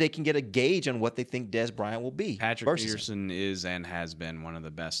 so that they can get a gauge on what they think Dez Bryant will be. Patrick Peterson is and has been one of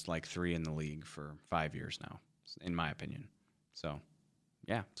the best, like, 3 in the league for 5 years now, in my opinion. So,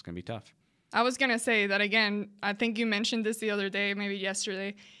 yeah, it's going to be tough. I was going to say that, again, I think you mentioned this the other day, maybe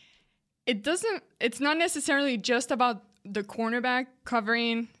yesterday. It's not necessarily just about the cornerback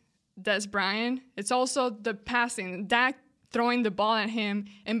covering Dez Bryant. It's also the passing, Dak throwing the ball at him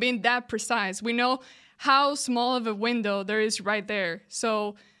and being that precise. We know how small of a window there is right there.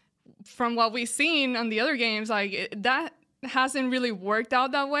 So from what we've seen on the other games, that hasn't really worked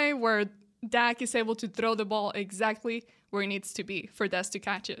out that way, where Dak is able to throw the ball exactly where he needs to be for Dez to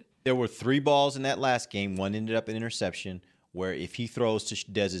catch it. There were 3 balls in that last game. One ended up an interception, where if he throws to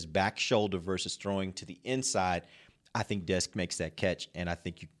Dez's back shoulder versus throwing to the inside, I think Dez makes that catch, and I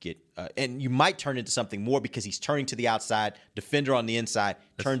think you get and you might turn into something more, because he's turning to the outside, defender on the inside,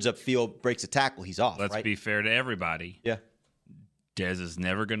 turns upfield, breaks a tackle, he's off. Let's be fair to everybody. Yeah. Dez is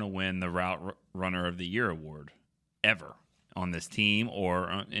never going to win the Route Runner of the Year award, ever, on this team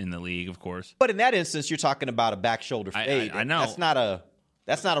or in the league, of course. But in that instance, you're talking about a back shoulder fade. I know.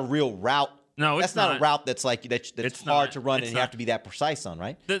 That's not a real route. No, that's not a route that's like that's hard to run, and you have to be that precise on,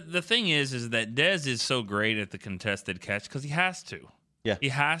 right? The thing is that Dez is so great at the contested catch because he has to. Yeah, he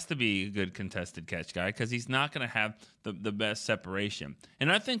has to be a good contested catch guy because he's not going to have the best separation.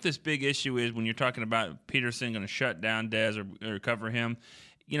 And I think this big issue is when you're talking about Peterson going to shut down Dez or cover him.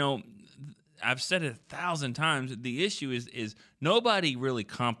 I've said it 1,000 times. The issue is nobody really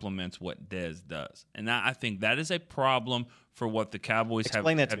compliments what Dez does, and I think that is a problem for what the Cowboys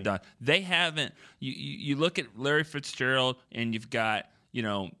have done. They haven't. You look at Larry Fitzgerald, and you've got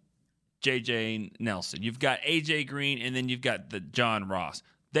J.J. Nelson, you've got A.J. Green, and then you've got the John Ross.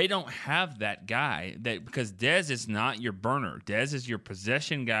 They don't have that guy because Dez is not your burner. Dez is your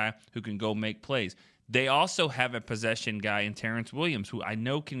possession guy who can go make plays. They also have a possession guy in Terrence Williams, who I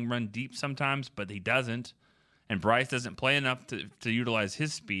know can run deep sometimes, but he doesn't. And Bryce doesn't play enough to utilize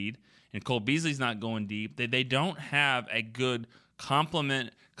his speed. And Cole Beasley's not going deep. They don't have a good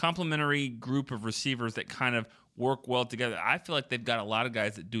complementary group of receivers that kind of work well together. I feel like they've got a lot of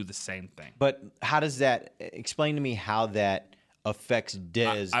guys that do the same thing. But how does that – explain to me how that affects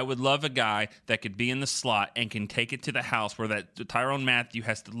Dez. I would love a guy that could be in the slot and can take it to the house where that Tyrann Mathieu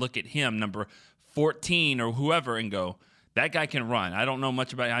has to look at him, number 14 or whoever, and go, that guy can run. I don't know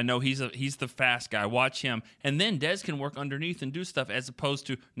much about it. I know he's the fast guy. Watch him. And then Dez can work underneath and do stuff as opposed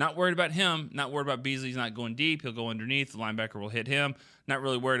to not worried about him, not worried about Beasley. He's not going deep. He'll go underneath. The linebacker will hit him. Not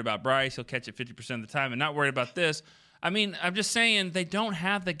really worried about Bryce. He'll catch it 50% of the time and not worried about this. I mean, I'm just saying they don't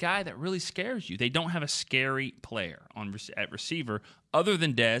have the guy that really scares you. They don't have a scary player at receiver other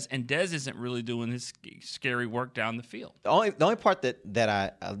than Dez, and Dez isn't really doing his scary work down the field. The only part that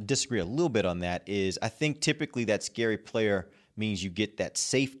I disagree a little bit on that is I think typically that scary player means you get that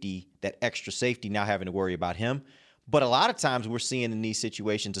safety, that extra safety, now having to worry about him. But a lot of times we're seeing in these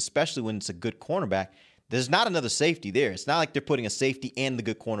situations, especially when it's a good cornerback, there's not another safety there. It's not like they're putting a safety and the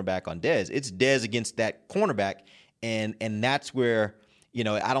good cornerback on Dez. It's Dez against that cornerback. And that's where,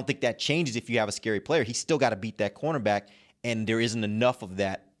 I don't think that changes if you have a scary player. He's still got to beat that cornerback. and there isn't enough of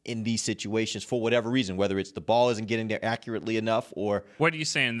that in these situations for whatever reason, whether it's the ball isn't getting there accurately enough or. What are you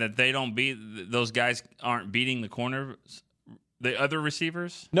saying, that they don't beat, those guys aren't beating the corner, the other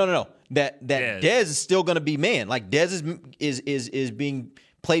receivers? No. That Dez is still going to be man. Like Dez is being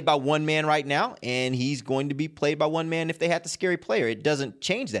played by one man right now, and he's going to be played by one man if they had the scary player. It doesn't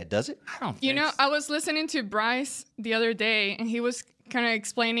change that, does it? I don't think You know, I was listening to Bryce the other day, and he was kind of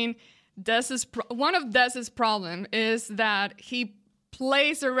explaining one of Dez's problem is that he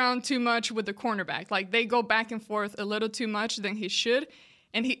plays around too much with the cornerback. Like, they go back and forth a little too much than he should.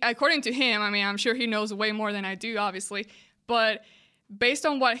 And he, according to him, I mean, I'm sure he knows way more than I do, obviously, but based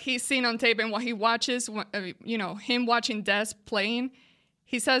on what he's seen on tape and what he watches, him watching Dez playing,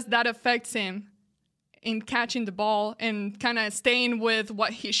 he says that affects him in catching the ball and kind of staying with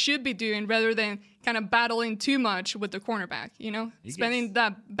what he should be doing rather than kind of battling too much with the cornerback, spending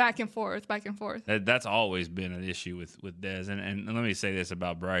that back and forth. That's always been an issue with Dez. And let me say this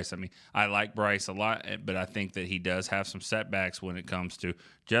about Bryce. I mean, I like Bryce a lot, but I think that he does have some setbacks when it comes to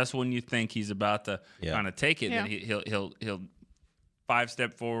just when you think he's about to kind of take it, then he'll 5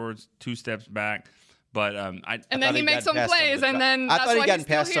 steps forwards, 2 steps back. But and then he makes some plays, and then I that's thought why he gotten he's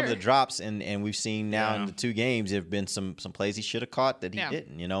still past some of here. the drops, and we've seen now in the 2 games there have been some plays he should have caught that he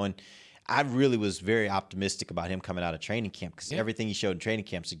didn't. And I really was very optimistic about him coming out of training camp because everything he showed in training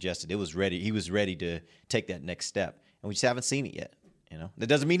camp suggested he was ready to take that next step, and we just haven't seen it yet. That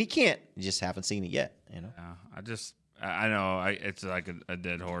doesn't mean he can't. You just haven't seen it yet. I know it's like a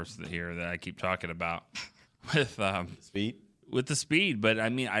dead horse here that I keep talking about with speed. With the speed, but I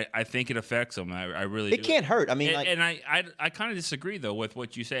mean, I think it affects them. I really. It can't hurt. I mean, I kind of disagree though with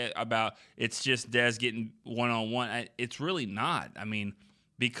what you say about it's just Dez getting one-on-one. It's really not. I mean,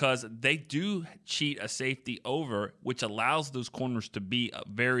 because they do cheat a safety over, which allows those corners to be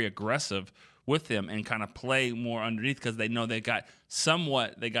very aggressive with them and kind of play more underneath because they know they got some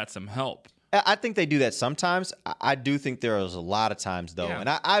help. I think they do that sometimes. I do think there is a lot of times, though. And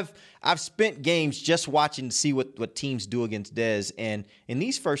I've spent games just watching to see what teams do against Dez. And in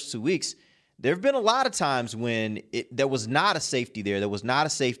these first 2 weeks, there have been a lot of times when there was not a safety there. There was not a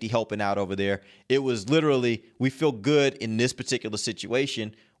safety helping out over there. It was literally, we feel good in this particular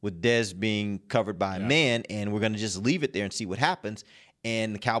situation with Dez being covered by a man, and we're going to just leave it there and see what happens.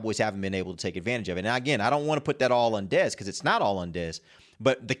 And the Cowboys haven't been able to take advantage of it. And again, I don't want to put that all on Dez because it's not all on Dez.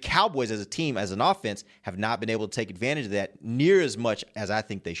 But the Cowboys as a team, as an offense, have not been able to take advantage of that near as much as I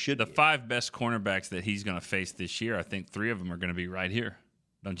think they should. The 5 best cornerbacks that he's going to face this year, I think 3 of them are going to be right here.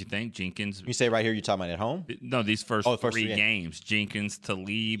 Don't you think? Jenkins. You say right here, you're talking about at home? No, these first 3 games. Jenkins,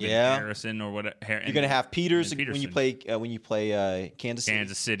 Talib, and Harrison, or whatever. You're going to have Peters when you play Kansas City.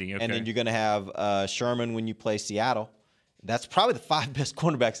 Kansas City, okay. And then you're going to have Sherman when you play Seattle. That's probably the 5 best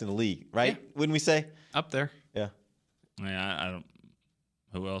cornerbacks in the league, right? Yeah. Wouldn't we say? Up there. Yeah. Yeah, I don't.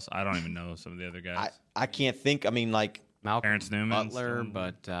 Who else? I don't even know some of the other guys. I can't think. I mean, like Malcolm Terrence Newman, Butler,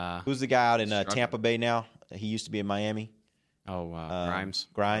 but who's the guy out in Tampa Bay now? He used to be in Miami. Oh, Grimes.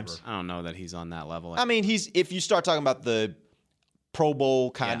 Grimes. I don't know that he's on that level. I mean, if you start talking about the Pro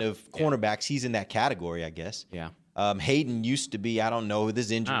Bowl kind of cornerbacks, he's in that category, I guess. Yeah. Hayden used to be. I don't know with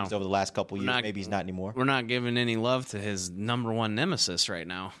his injuries over the last couple of years. Maybe he's not anymore. We're not giving any love to his number 1 nemesis right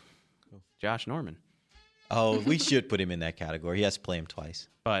now, Josh Norman. Oh, we should put him in that category. He has to play him twice.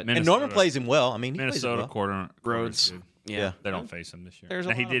 But and Norman plays him well. I mean, Minnesota plays him well. Roads. Yeah, they don't face him this year.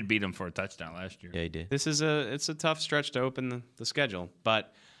 He did beat him for a touchdown last year. Yeah, he did. It's a tough stretch to open the schedule,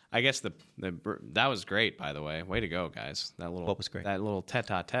 but I guess that was great. By the way, way to go, guys! What was great? That little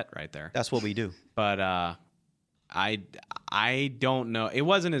tete-a-tete right there. That's what we do. But I don't know. It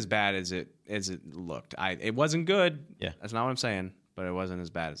wasn't as bad as it looked. It wasn't good. Yeah, that's not what I'm saying. But it wasn't as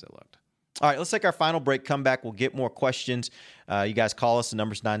bad as it looked. All right, let's take our final break. Come back. We'll get more questions. You guys call us. The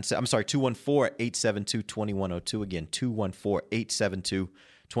number's 214-872-2102. Again,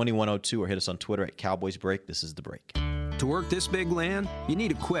 214-872-2102, or hit us on Twitter at Cowboys Break. This is The Break. To work this big land, you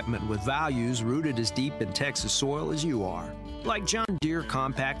need equipment with values rooted as deep in Texas soil as you are. Like John Deere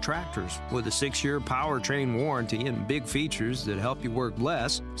compact tractors with a 6-year powertrain warranty and big features that help you work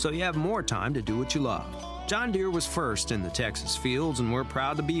less so you have more time to do what you love. John Deere was first in the Texas fields, and we're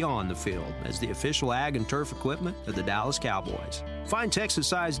proud to be on the field as the official ag and turf equipment of the Dallas Cowboys. Find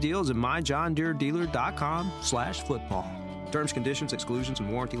Texas-sized deals at myjohndeeredealer.com/football. Terms, conditions, exclusions, and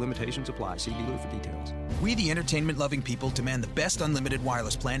warranty limitations apply. See dealer for details. We, the entertainment-loving people, demand the best unlimited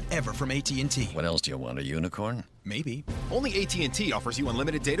wireless plan ever from AT&T. What else do you want, a unicorn? Maybe. Only AT&T offers you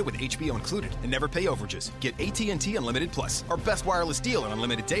unlimited data with HBO included and never pay overages. Get AT&T Unlimited Plus, our best wireless deal on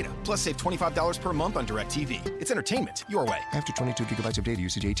unlimited data. Plus save $25 per month on DirecTV. It's entertainment your way. After 22 gigabytes of data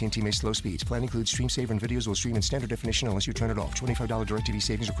usage, AT&T may slow speeds. Plan includes stream saver and videos will stream in standard definition unless you turn it off. $25 DirecTV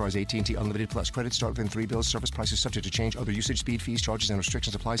savings requires AT&T Unlimited Plus. Credits start within 3 bills. Service prices subject to change. Other usage, speed, fees, charges, and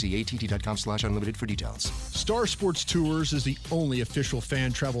restrictions apply. See att.com/unlimited for details. Star Sports Tours is the only official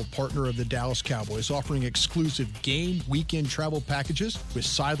fan travel partner of the Dallas Cowboys, offering exclusive game weekend travel packages with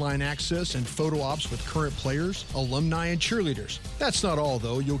sideline access and photo ops with current players, alumni, and cheerleaders. That's not all,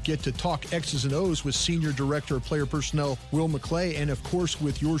 though. You'll get to talk X's and O's with Senior Director of Player Personnel Will McClay, and of course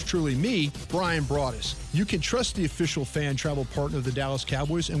with yours truly, me, Brian Broaddus. You can trust the official fan travel partner of the Dallas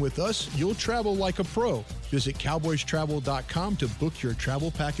Cowboys, and with us, you'll travel like a pro. Visit cowboystravel.com to book your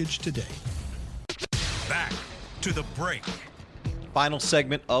travel package today. Back to the break. Final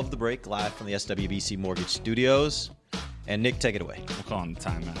segment of the break, live from the SWBC Mortgage Studios. And Nick, take it away. We'll call him the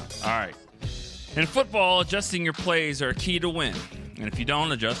timeout. All right. In football, adjusting your plays are a key to win. And if you don't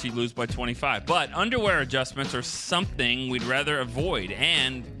adjust, you lose by 25. But underwear adjustments are something we'd rather avoid.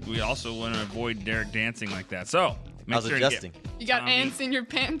 And we also want to avoid Derek dancing like that. So, How's adjusting? You got ants in your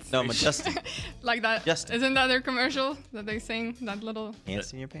pants? No, I'm adjusting. Like that. Adjusting. Isn't that their commercial that they sing? That little...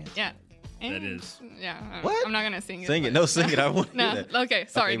 Ants in your pants? Yeah. That is. Yeah. What? I'm not going to sing it. Sing it. No, sing it. I won't No. do that. Okay,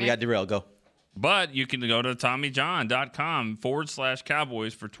 sorry, Okay, we Nick. got derailed. Go. But you can go to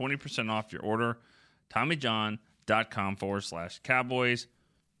TommyJohn.com/Cowboys for 20% off your order. TommyJohn.com/Cowboys.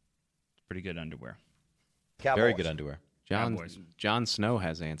 Pretty good underwear. Very good underwear. Jon Snow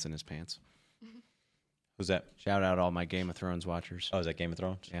has ants in his pants. Who's that? Shout out all my Game of Thrones watchers. Oh, is that Game of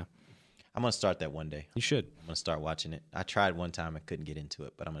Thrones? Yeah. I'm going to start that one day. You should. I'm going to start watching it. I tried one time. I couldn't get into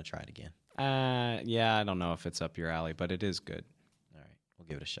it, but I'm going to try it again. Yeah, I don't know if it's up your alley, but it is good. All right. We'll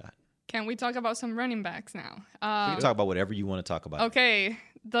give it a shot. Can we talk about some running backs now? We can talk about whatever you want to talk about. Okay,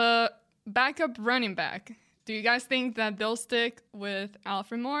 the backup running back. Do you guys think that they'll stick with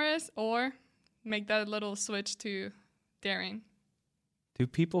Alfred Morris or make that little switch to Darren? Do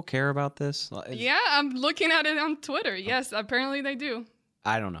people care about this? Yeah, I'm looking at it on Twitter. Yes, apparently they do.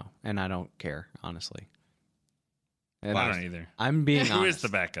 I don't know, and I don't care, honestly. And I don't either. I'm being honest. Who is the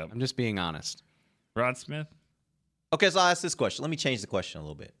backup? I'm just being honest. Rod Smith? Okay, so I'll ask this question. Let me change the question a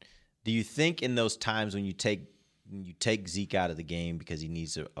little bit. Do you think in those times when you take Zeke out of the game because he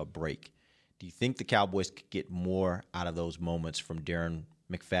needs a break, do you think the Cowboys could get more out of those moments from Darren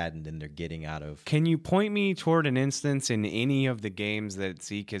McFadden than they're getting out of? Can you point me toward an instance in any of the games that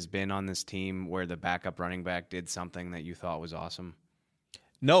Zeke has been on this team where the backup running back did something that you thought was awesome?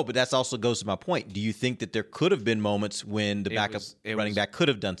 No, but that also goes to my point. Do you think that there could have been moments when the backup running back could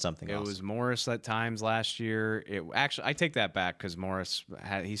have done something else? It was Morris at times last year. Actually, I take that back because Morris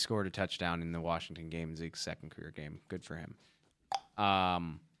he scored a touchdown in the Washington game, Zeke's second career game. Good for him.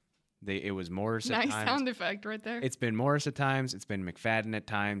 It was Morris at times. Nice sound effect right there. It's been Morris at times. It's been McFadden at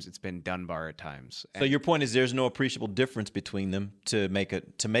times. It's been Dunbar at times. So your point is there's no appreciable difference between them to make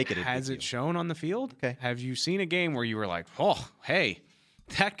it a big Has it deal. shown on the field? Okay. Have you seen a game where you were like, oh, hey,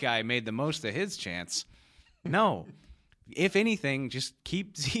 that guy made the most of his chance? No. If anything, just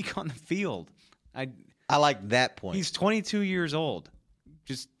keep Zeke on the field. I like that point. He's 22 years old.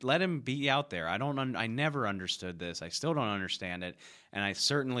 Just let him be out there. I never understood this. I still don't understand it. And I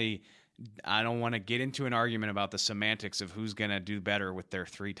don't want to get into an argument about the semantics of who's going to do better with their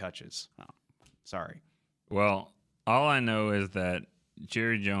 3 touches. Oh, sorry. Well, all I know is that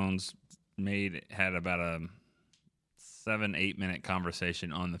Jerry Jones had about a 7-8 minute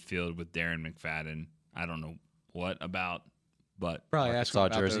conversation on the field with Darren McFadden. I don't know what about, but probably Arkansas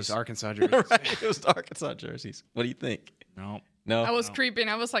about jerseys. Those Arkansas jerseys. Right, it was the Arkansas jerseys. What do you think? No. I was creeping.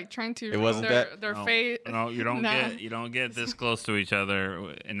 I was like trying to. It wasn't their face. No, you don't get this close to each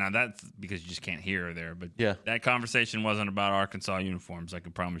other, and now that's because you just can't hear her there. But yeah, that conversation wasn't about Arkansas uniforms. I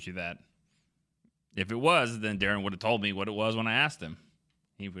can promise you that. If it was, then Darren would have told me what it was when I asked him.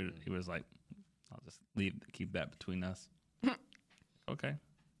 He was like, "I'll just keep that between us." Okay,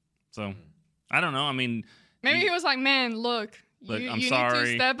 so I don't know. I mean, maybe he was like, "Man, look, you I'm need sorry.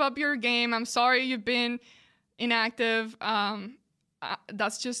 to step up your game. I'm sorry you've been inactive.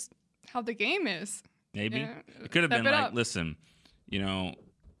 That's just how the game is." Maybe it could have step been it like, up. listen,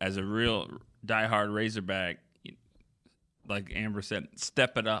 as a real diehard Razorback, like Amber said,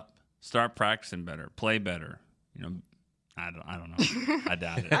 step it up, start practicing better, play better. I don't know. I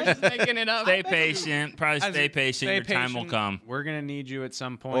doubt it. I'm just making it up. Stay patient. Probably stay patient. Your time will come. We're gonna need you at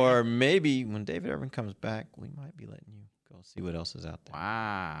some point. Or maybe when David Irvin comes back, we might be letting you go see what else is out there.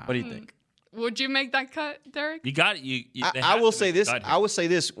 Wow. What do you think? Would you make that cut, Derek? You got it. I will say this. I will say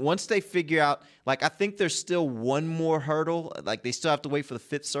this. Once they figure out, like, I think there's still one more hurdle. Like, they still have to wait for the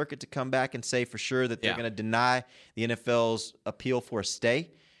Fifth Circuit to come back and say for sure that they're going to deny the NFL's appeal for a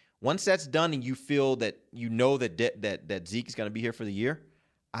stay. Once that's done and you feel that that Zeke is going to be here for the year,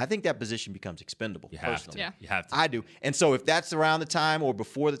 I think that position becomes expendable. You have to. Yeah. You have to. I do. And so if that's around the time or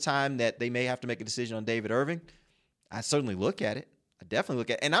before the time that they may have to make a decision on David Irving, I certainly look at it. I definitely look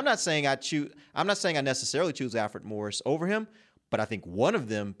at it. And I'm not saying I necessarily choose Alfred Morris over him, but I think one of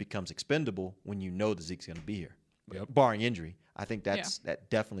them becomes expendable when you know that Zeke's going to be here, barring injury. I think that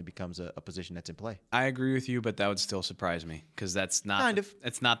definitely becomes a position that's in play. I agree with you, but that would still surprise me because that's not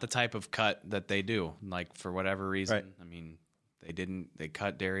it's not the type of cut that they do. Like, for whatever reason, Right. I mean, they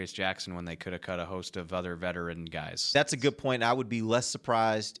cut Darius Jackson when they could have cut a host of other veteran guys. That's a good point. I would be less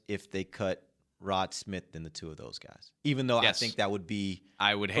surprised if they cut Rod Smith than the two of those guys. Even though I think that would be,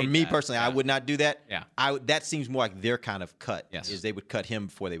 I would hate for me that. personally, I would not do that. Yeah. That seems more like their kind of cut. Yes. Is they would cut him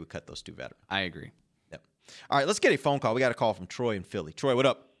before they would cut those two veterans. I agree. Yep. All right, let's get a phone call. We got a call from Troy in Philly. Troy, what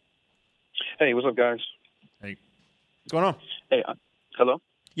up? Hey, what's up, guys? Hey. What's going on? Hey, hello?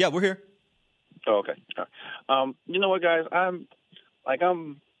 Yeah, we're here. Oh, okay. All right. You know what, guys? I'm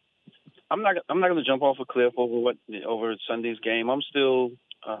not going to jump off a cliff over Sunday's game. I still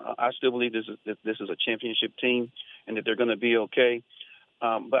believe this is a championship team and that they're going to be okay.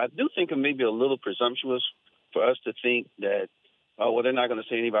 But I do think it may be a little presumptuous for us to think that, they're not going to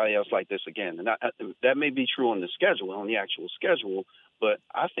see anybody else like this again. And that may be true on the actual schedule, but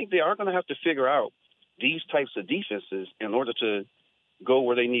I think they are going to have to figure out these types of defenses in order to go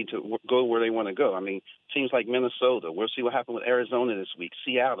where they need to go, where they want to go. I mean, teams like Minnesota, we'll see what happened with Arizona this week,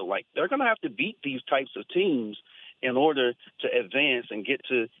 Seattle, they're going to have to beat these types of teams in order to advance and get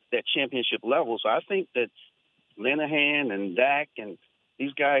to that championship level. So I think that Linehan and Dak and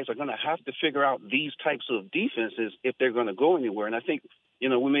these guys are going to have to figure out these types of defenses if they're going to go anywhere. And I think,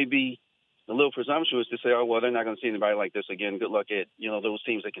 we may be a little presumptuous to say, they're not going to see anybody like this again. Good luck at, those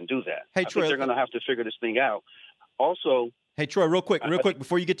teams that can do that. Hey, I Troy, think they're going to have to figure this thing out. Also, hey, Troy, real quick,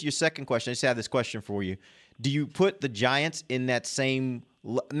 before you get to your second question, I just have this question for you. Do you put the Giants in that same,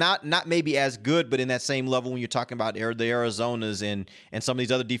 not maybe as good, but in that same level when you're talking about the Arizonas and some of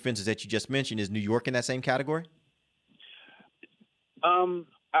these other defenses that you just mentioned? Is New York in that same category?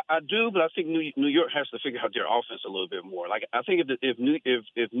 I do, but I think New York has to figure out their offense a little bit more. Like, I think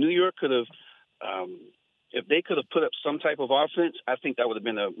if New York could have, if they could have put up some type of offense, I think that would have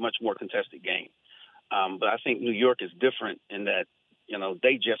been a much more contested game. But I think New York is different in that,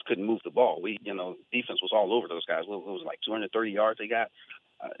 they just couldn't move the ball. Defense was all over those guys. It was like 230 yards they got.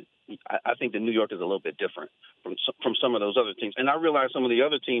 I think that New York is a little bit different from some of those other teams. And I realize some of the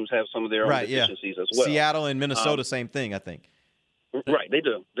other teams have some of their own deficiencies as well. Seattle and Minnesota, same thing, I think. Right, they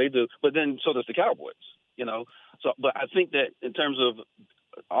do. But then so does the Cowboys, So, but I think that in terms of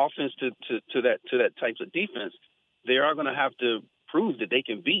offense to that type of defense, they are going to have to prove that they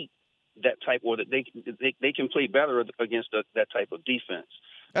can beat that type, or that they can play better against that type of defense.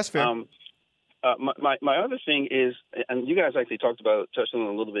 That's fair. My other thing is, and you guys actually touched on it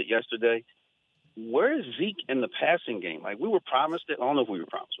a little bit yesterday. Where is Zeke in the passing game? Like, we were promised it. I don't know if we were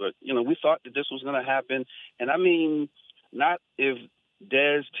promised, but we thought that this was going to happen. And I mean, not if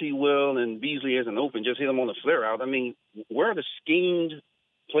Dez, T. Will, and Beasley isn't open, just hit them on the flare out. I mean, where are the schemed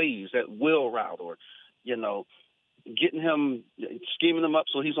plays, that will route, or getting him, scheming him up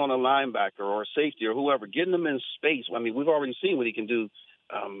so he's on a linebacker or a safety or whoever, getting him in space. I mean, we've already seen what he can do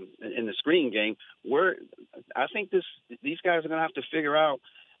in the screen game. Where I think these guys are going to have to figure out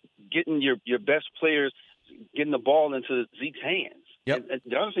getting your best players, getting the ball into Zeke's hands. Yep. And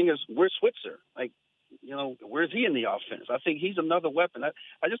the other thing is, where's Switzer? Like, where's he in the offense? I think he's another weapon.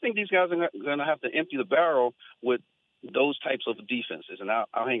 I just think these guys are going to have to empty the barrel with those types of defenses. And I'll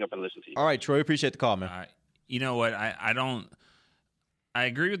hang up and listen to you. All right, Troy, appreciate the call, man. You know what? I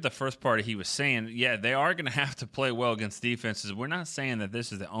agree with the first part he was saying. Yeah, they are going to have to play well against defenses. We're not saying that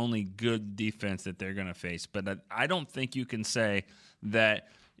this is the only good defense that they're going to face, but I don't think you can say that.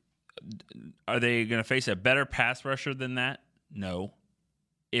 Are they going to face a better pass rusher than that? No.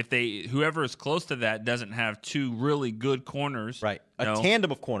 If whoever is close to that doesn't have two really good corners, right? A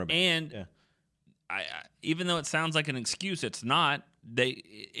tandem of cornerbacks, and even though it sounds like an excuse, it's not.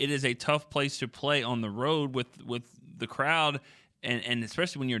 It is a tough place to play on the road with the crowd, and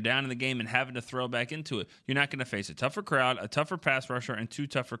especially when you're down in the game and having to throw back into it. You're not going to face a tougher crowd, a tougher pass rusher, and two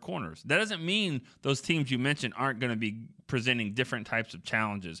tougher corners. That doesn't mean those teams you mentioned aren't going to be presenting different types of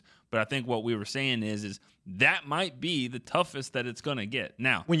challenges. But I think what we were saying is that might be the toughest that it's going to get.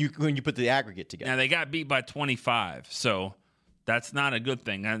 Now, when you put the aggregate together. Now, they got beat by 25, so That's not a good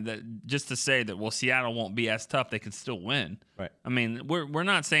thing. And just to say that, well, Seattle won't be as tough, they can still win. Right. I mean, we're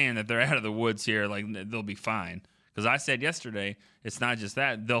not saying that they're out of the woods here, like they'll be fine. Because I said yesterday, it's not just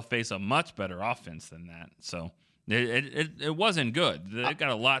that. They'll face a much better offense than that. So it wasn't good. They've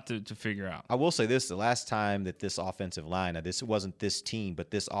got a lot to figure out. I will say this. The last time that this offensive line, now this wasn't this team,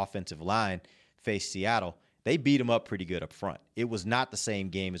 but this offensive line faced Seattle, they beat them up pretty good up front. It was not the same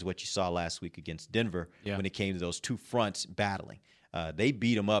game as what you saw last week against Denver when it came to those two fronts battling. They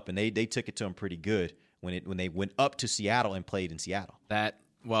beat them up, and they took it to them pretty good when they went up to Seattle and played in Seattle.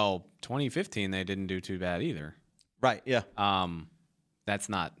 2015 they didn't do too bad either. Right, yeah. That's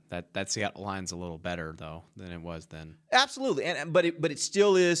not that Seattle line's a little better though than it was then. Absolutely, but it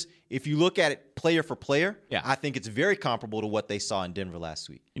still is. If you look at it player for player, I think it's very comparable to what they saw in Denver last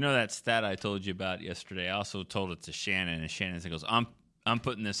week. You know that stat I told you about yesterday? I also told it to Shannon, and Shannon goes, "I'm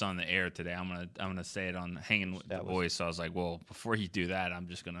putting this on the air today. I'm gonna say it on Hanging with the Boys." So I was like, "Well, before you do that, I'm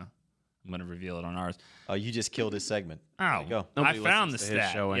gonna reveal it on ours." Oh, you just killed his segment. Oh, go. I found the to his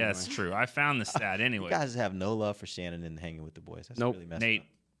stat. show Yeah, anyway. it's true. I found the stat anyway. You guys have no love for Shannon and Hanging with the Boys. That's really messed up.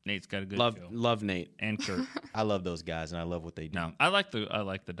 Nate's got a good love show. love Nate and Kurt. I love those guys, and I love what they do. No, I like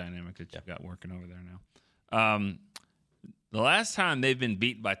the dynamic that you've got working over there now. The last time they've been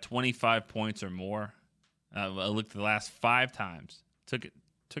beat by 25 points or more, I looked at the last 5 times. Took it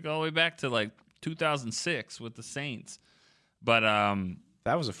all the way back to like 2006 with the Saints, but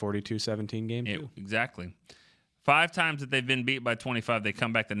that was a 42-17 game too. Exactly. 5 times that they've been beat by 25, they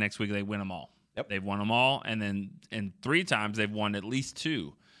come back the next week, they win them all. Yep. They've won them all, and then 3 times they've won at least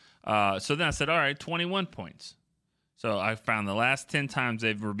 2. So then I said, all right, 21 points. So I found the last 10 times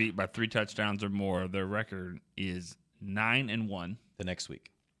they were beat by 3 touchdowns or more, their record is 9-1. The next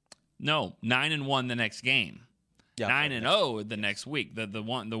week. No, 9-1 the next game. Yeah, 9-0 the next week. The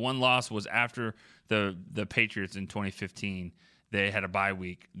one loss was after the Patriots in 2015. They had a bye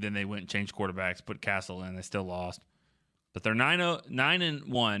week. Then they went and changed quarterbacks, put Castle in. They still lost. But they're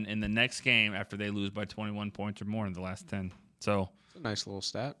 9-1 in the next game after they lose by 21 points or more in the last 10. So it's a nice little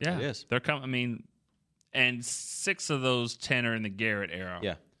stat. Yeah, it is. They're coming. I mean, and 6 of those 10 are in the Garrett era.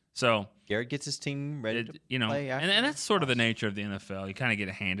 Yeah. So Garrett gets his team ready to play. And that's sort of the nature of the NFL. You kind of get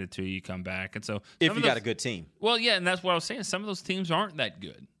it handed to you, you come back, and so if you got a good team. Well, yeah, and that's what I was saying. Some of those teams aren't that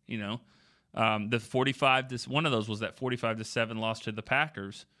good. You know, the 45. One of those was that 45-7 loss to the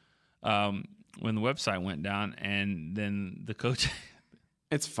Packers. When the website went down, and then the coach.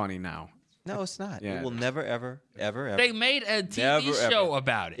 It's funny now. No, it's not. Yeah. It will never, ever. They made a TV show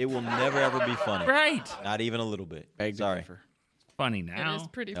about it. It will never, ever be funny. Right. Not even a little bit. Sorry. Funny now. It is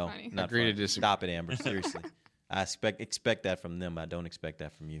pretty funny. Not Agree funny. to disagree. Stop it, Amber. Seriously. I expect that from them. I don't expect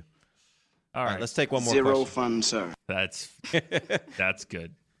that from you. All right. Let's take one more Zero question. fun, sir. That's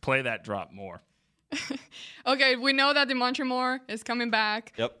good. Play that drop more. Okay, we know that DeMontre Moore is coming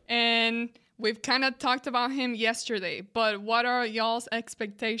back. Yep. And we've kind of talked about him yesterday, but what are y'all's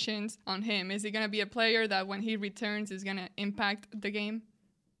expectations on him? Is he going to be a player that when he returns is going to impact the game?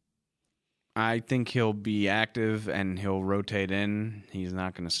 I think he'll be active and he'll rotate in. He's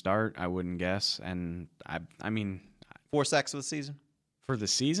not going to start, I wouldn't guess. And I mean, 4 sacks for the season? For the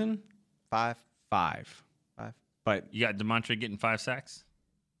season? 5. 5. But you got DeMontre getting 5 sacks?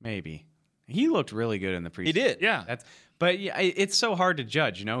 Maybe. He looked really good in the preseason. He did. Yeah. But yeah, it's so hard to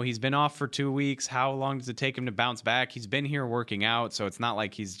judge. You know, he's been off for 2 weeks. How long does it take him to bounce back? He's been here working out, so it's not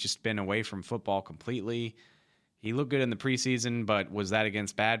like he's just been away from football completely. He looked good in the preseason, but was that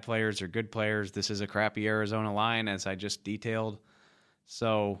against bad players or good players? This is a crappy Arizona line, as I just detailed.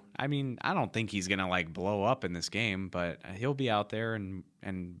 So, I mean, I don't think he's going to, blow up in this game, but he'll be out there and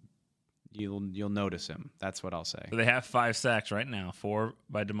you'll notice him. That's what I'll say. So they have 5 sacks right now, 4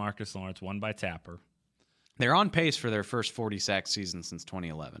 by DeMarcus Lawrence, 1 by Tapper. They're on pace for their first 40-sack season since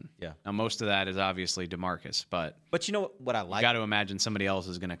 2011. Yeah. Now, most of that is obviously DeMarcus, but you know what I like? You got to imagine somebody else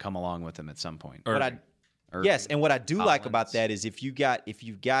is going to come along with him at some point. Yes, and what I do like about that is if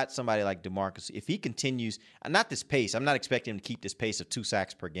you've got somebody like DeMarcus, if he continues, not this pace, I'm not expecting him to keep this pace of 2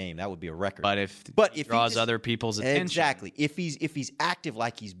 sacks per game. That would be a record. But if he draws other people's attention. Exactly. If he's active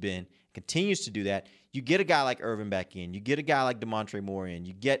like he's been, continues to do that, you get a guy like Irvin back in, you get a guy like DeMontre Moore in,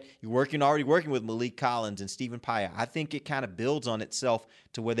 you're already working with Malik Collins and Stephen Paya. I think it kind of builds on itself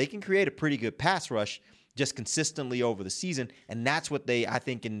to where they can create a pretty good pass rush just consistently over the season, and that's what I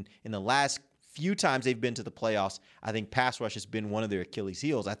think in the last few times they've been to the playoffs, I think pass rush has been one of their Achilles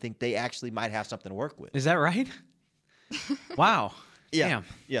heels. I think they actually might have something to work with. Is that right? Wow. Yeah. Damn.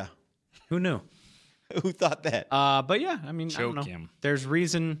 Yeah. Who knew? Who thought that? But yeah, I mean, Choke I don't know. him. There's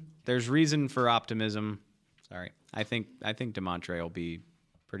reason for optimism. Sorry. I think DeMontre will be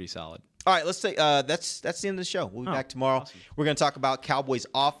pretty solid. All right, let's say that's the end of the show. We'll be back tomorrow. Awesome. We're going to talk about Cowboys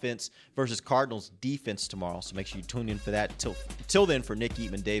offense versus Cardinals defense tomorrow. So make sure you tune in for that. Till then, for Nick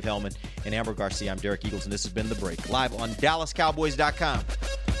Eatman, Dave Hellman, and Amber Garcia, I'm Derek Eagles, and this has been The Break, live on DallasCowboys.com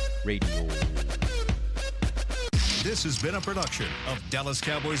radio. This has been a production of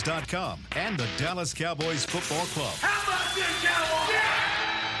DallasCowboys.com and the Dallas Cowboys Football Club. How about this, Cowboys?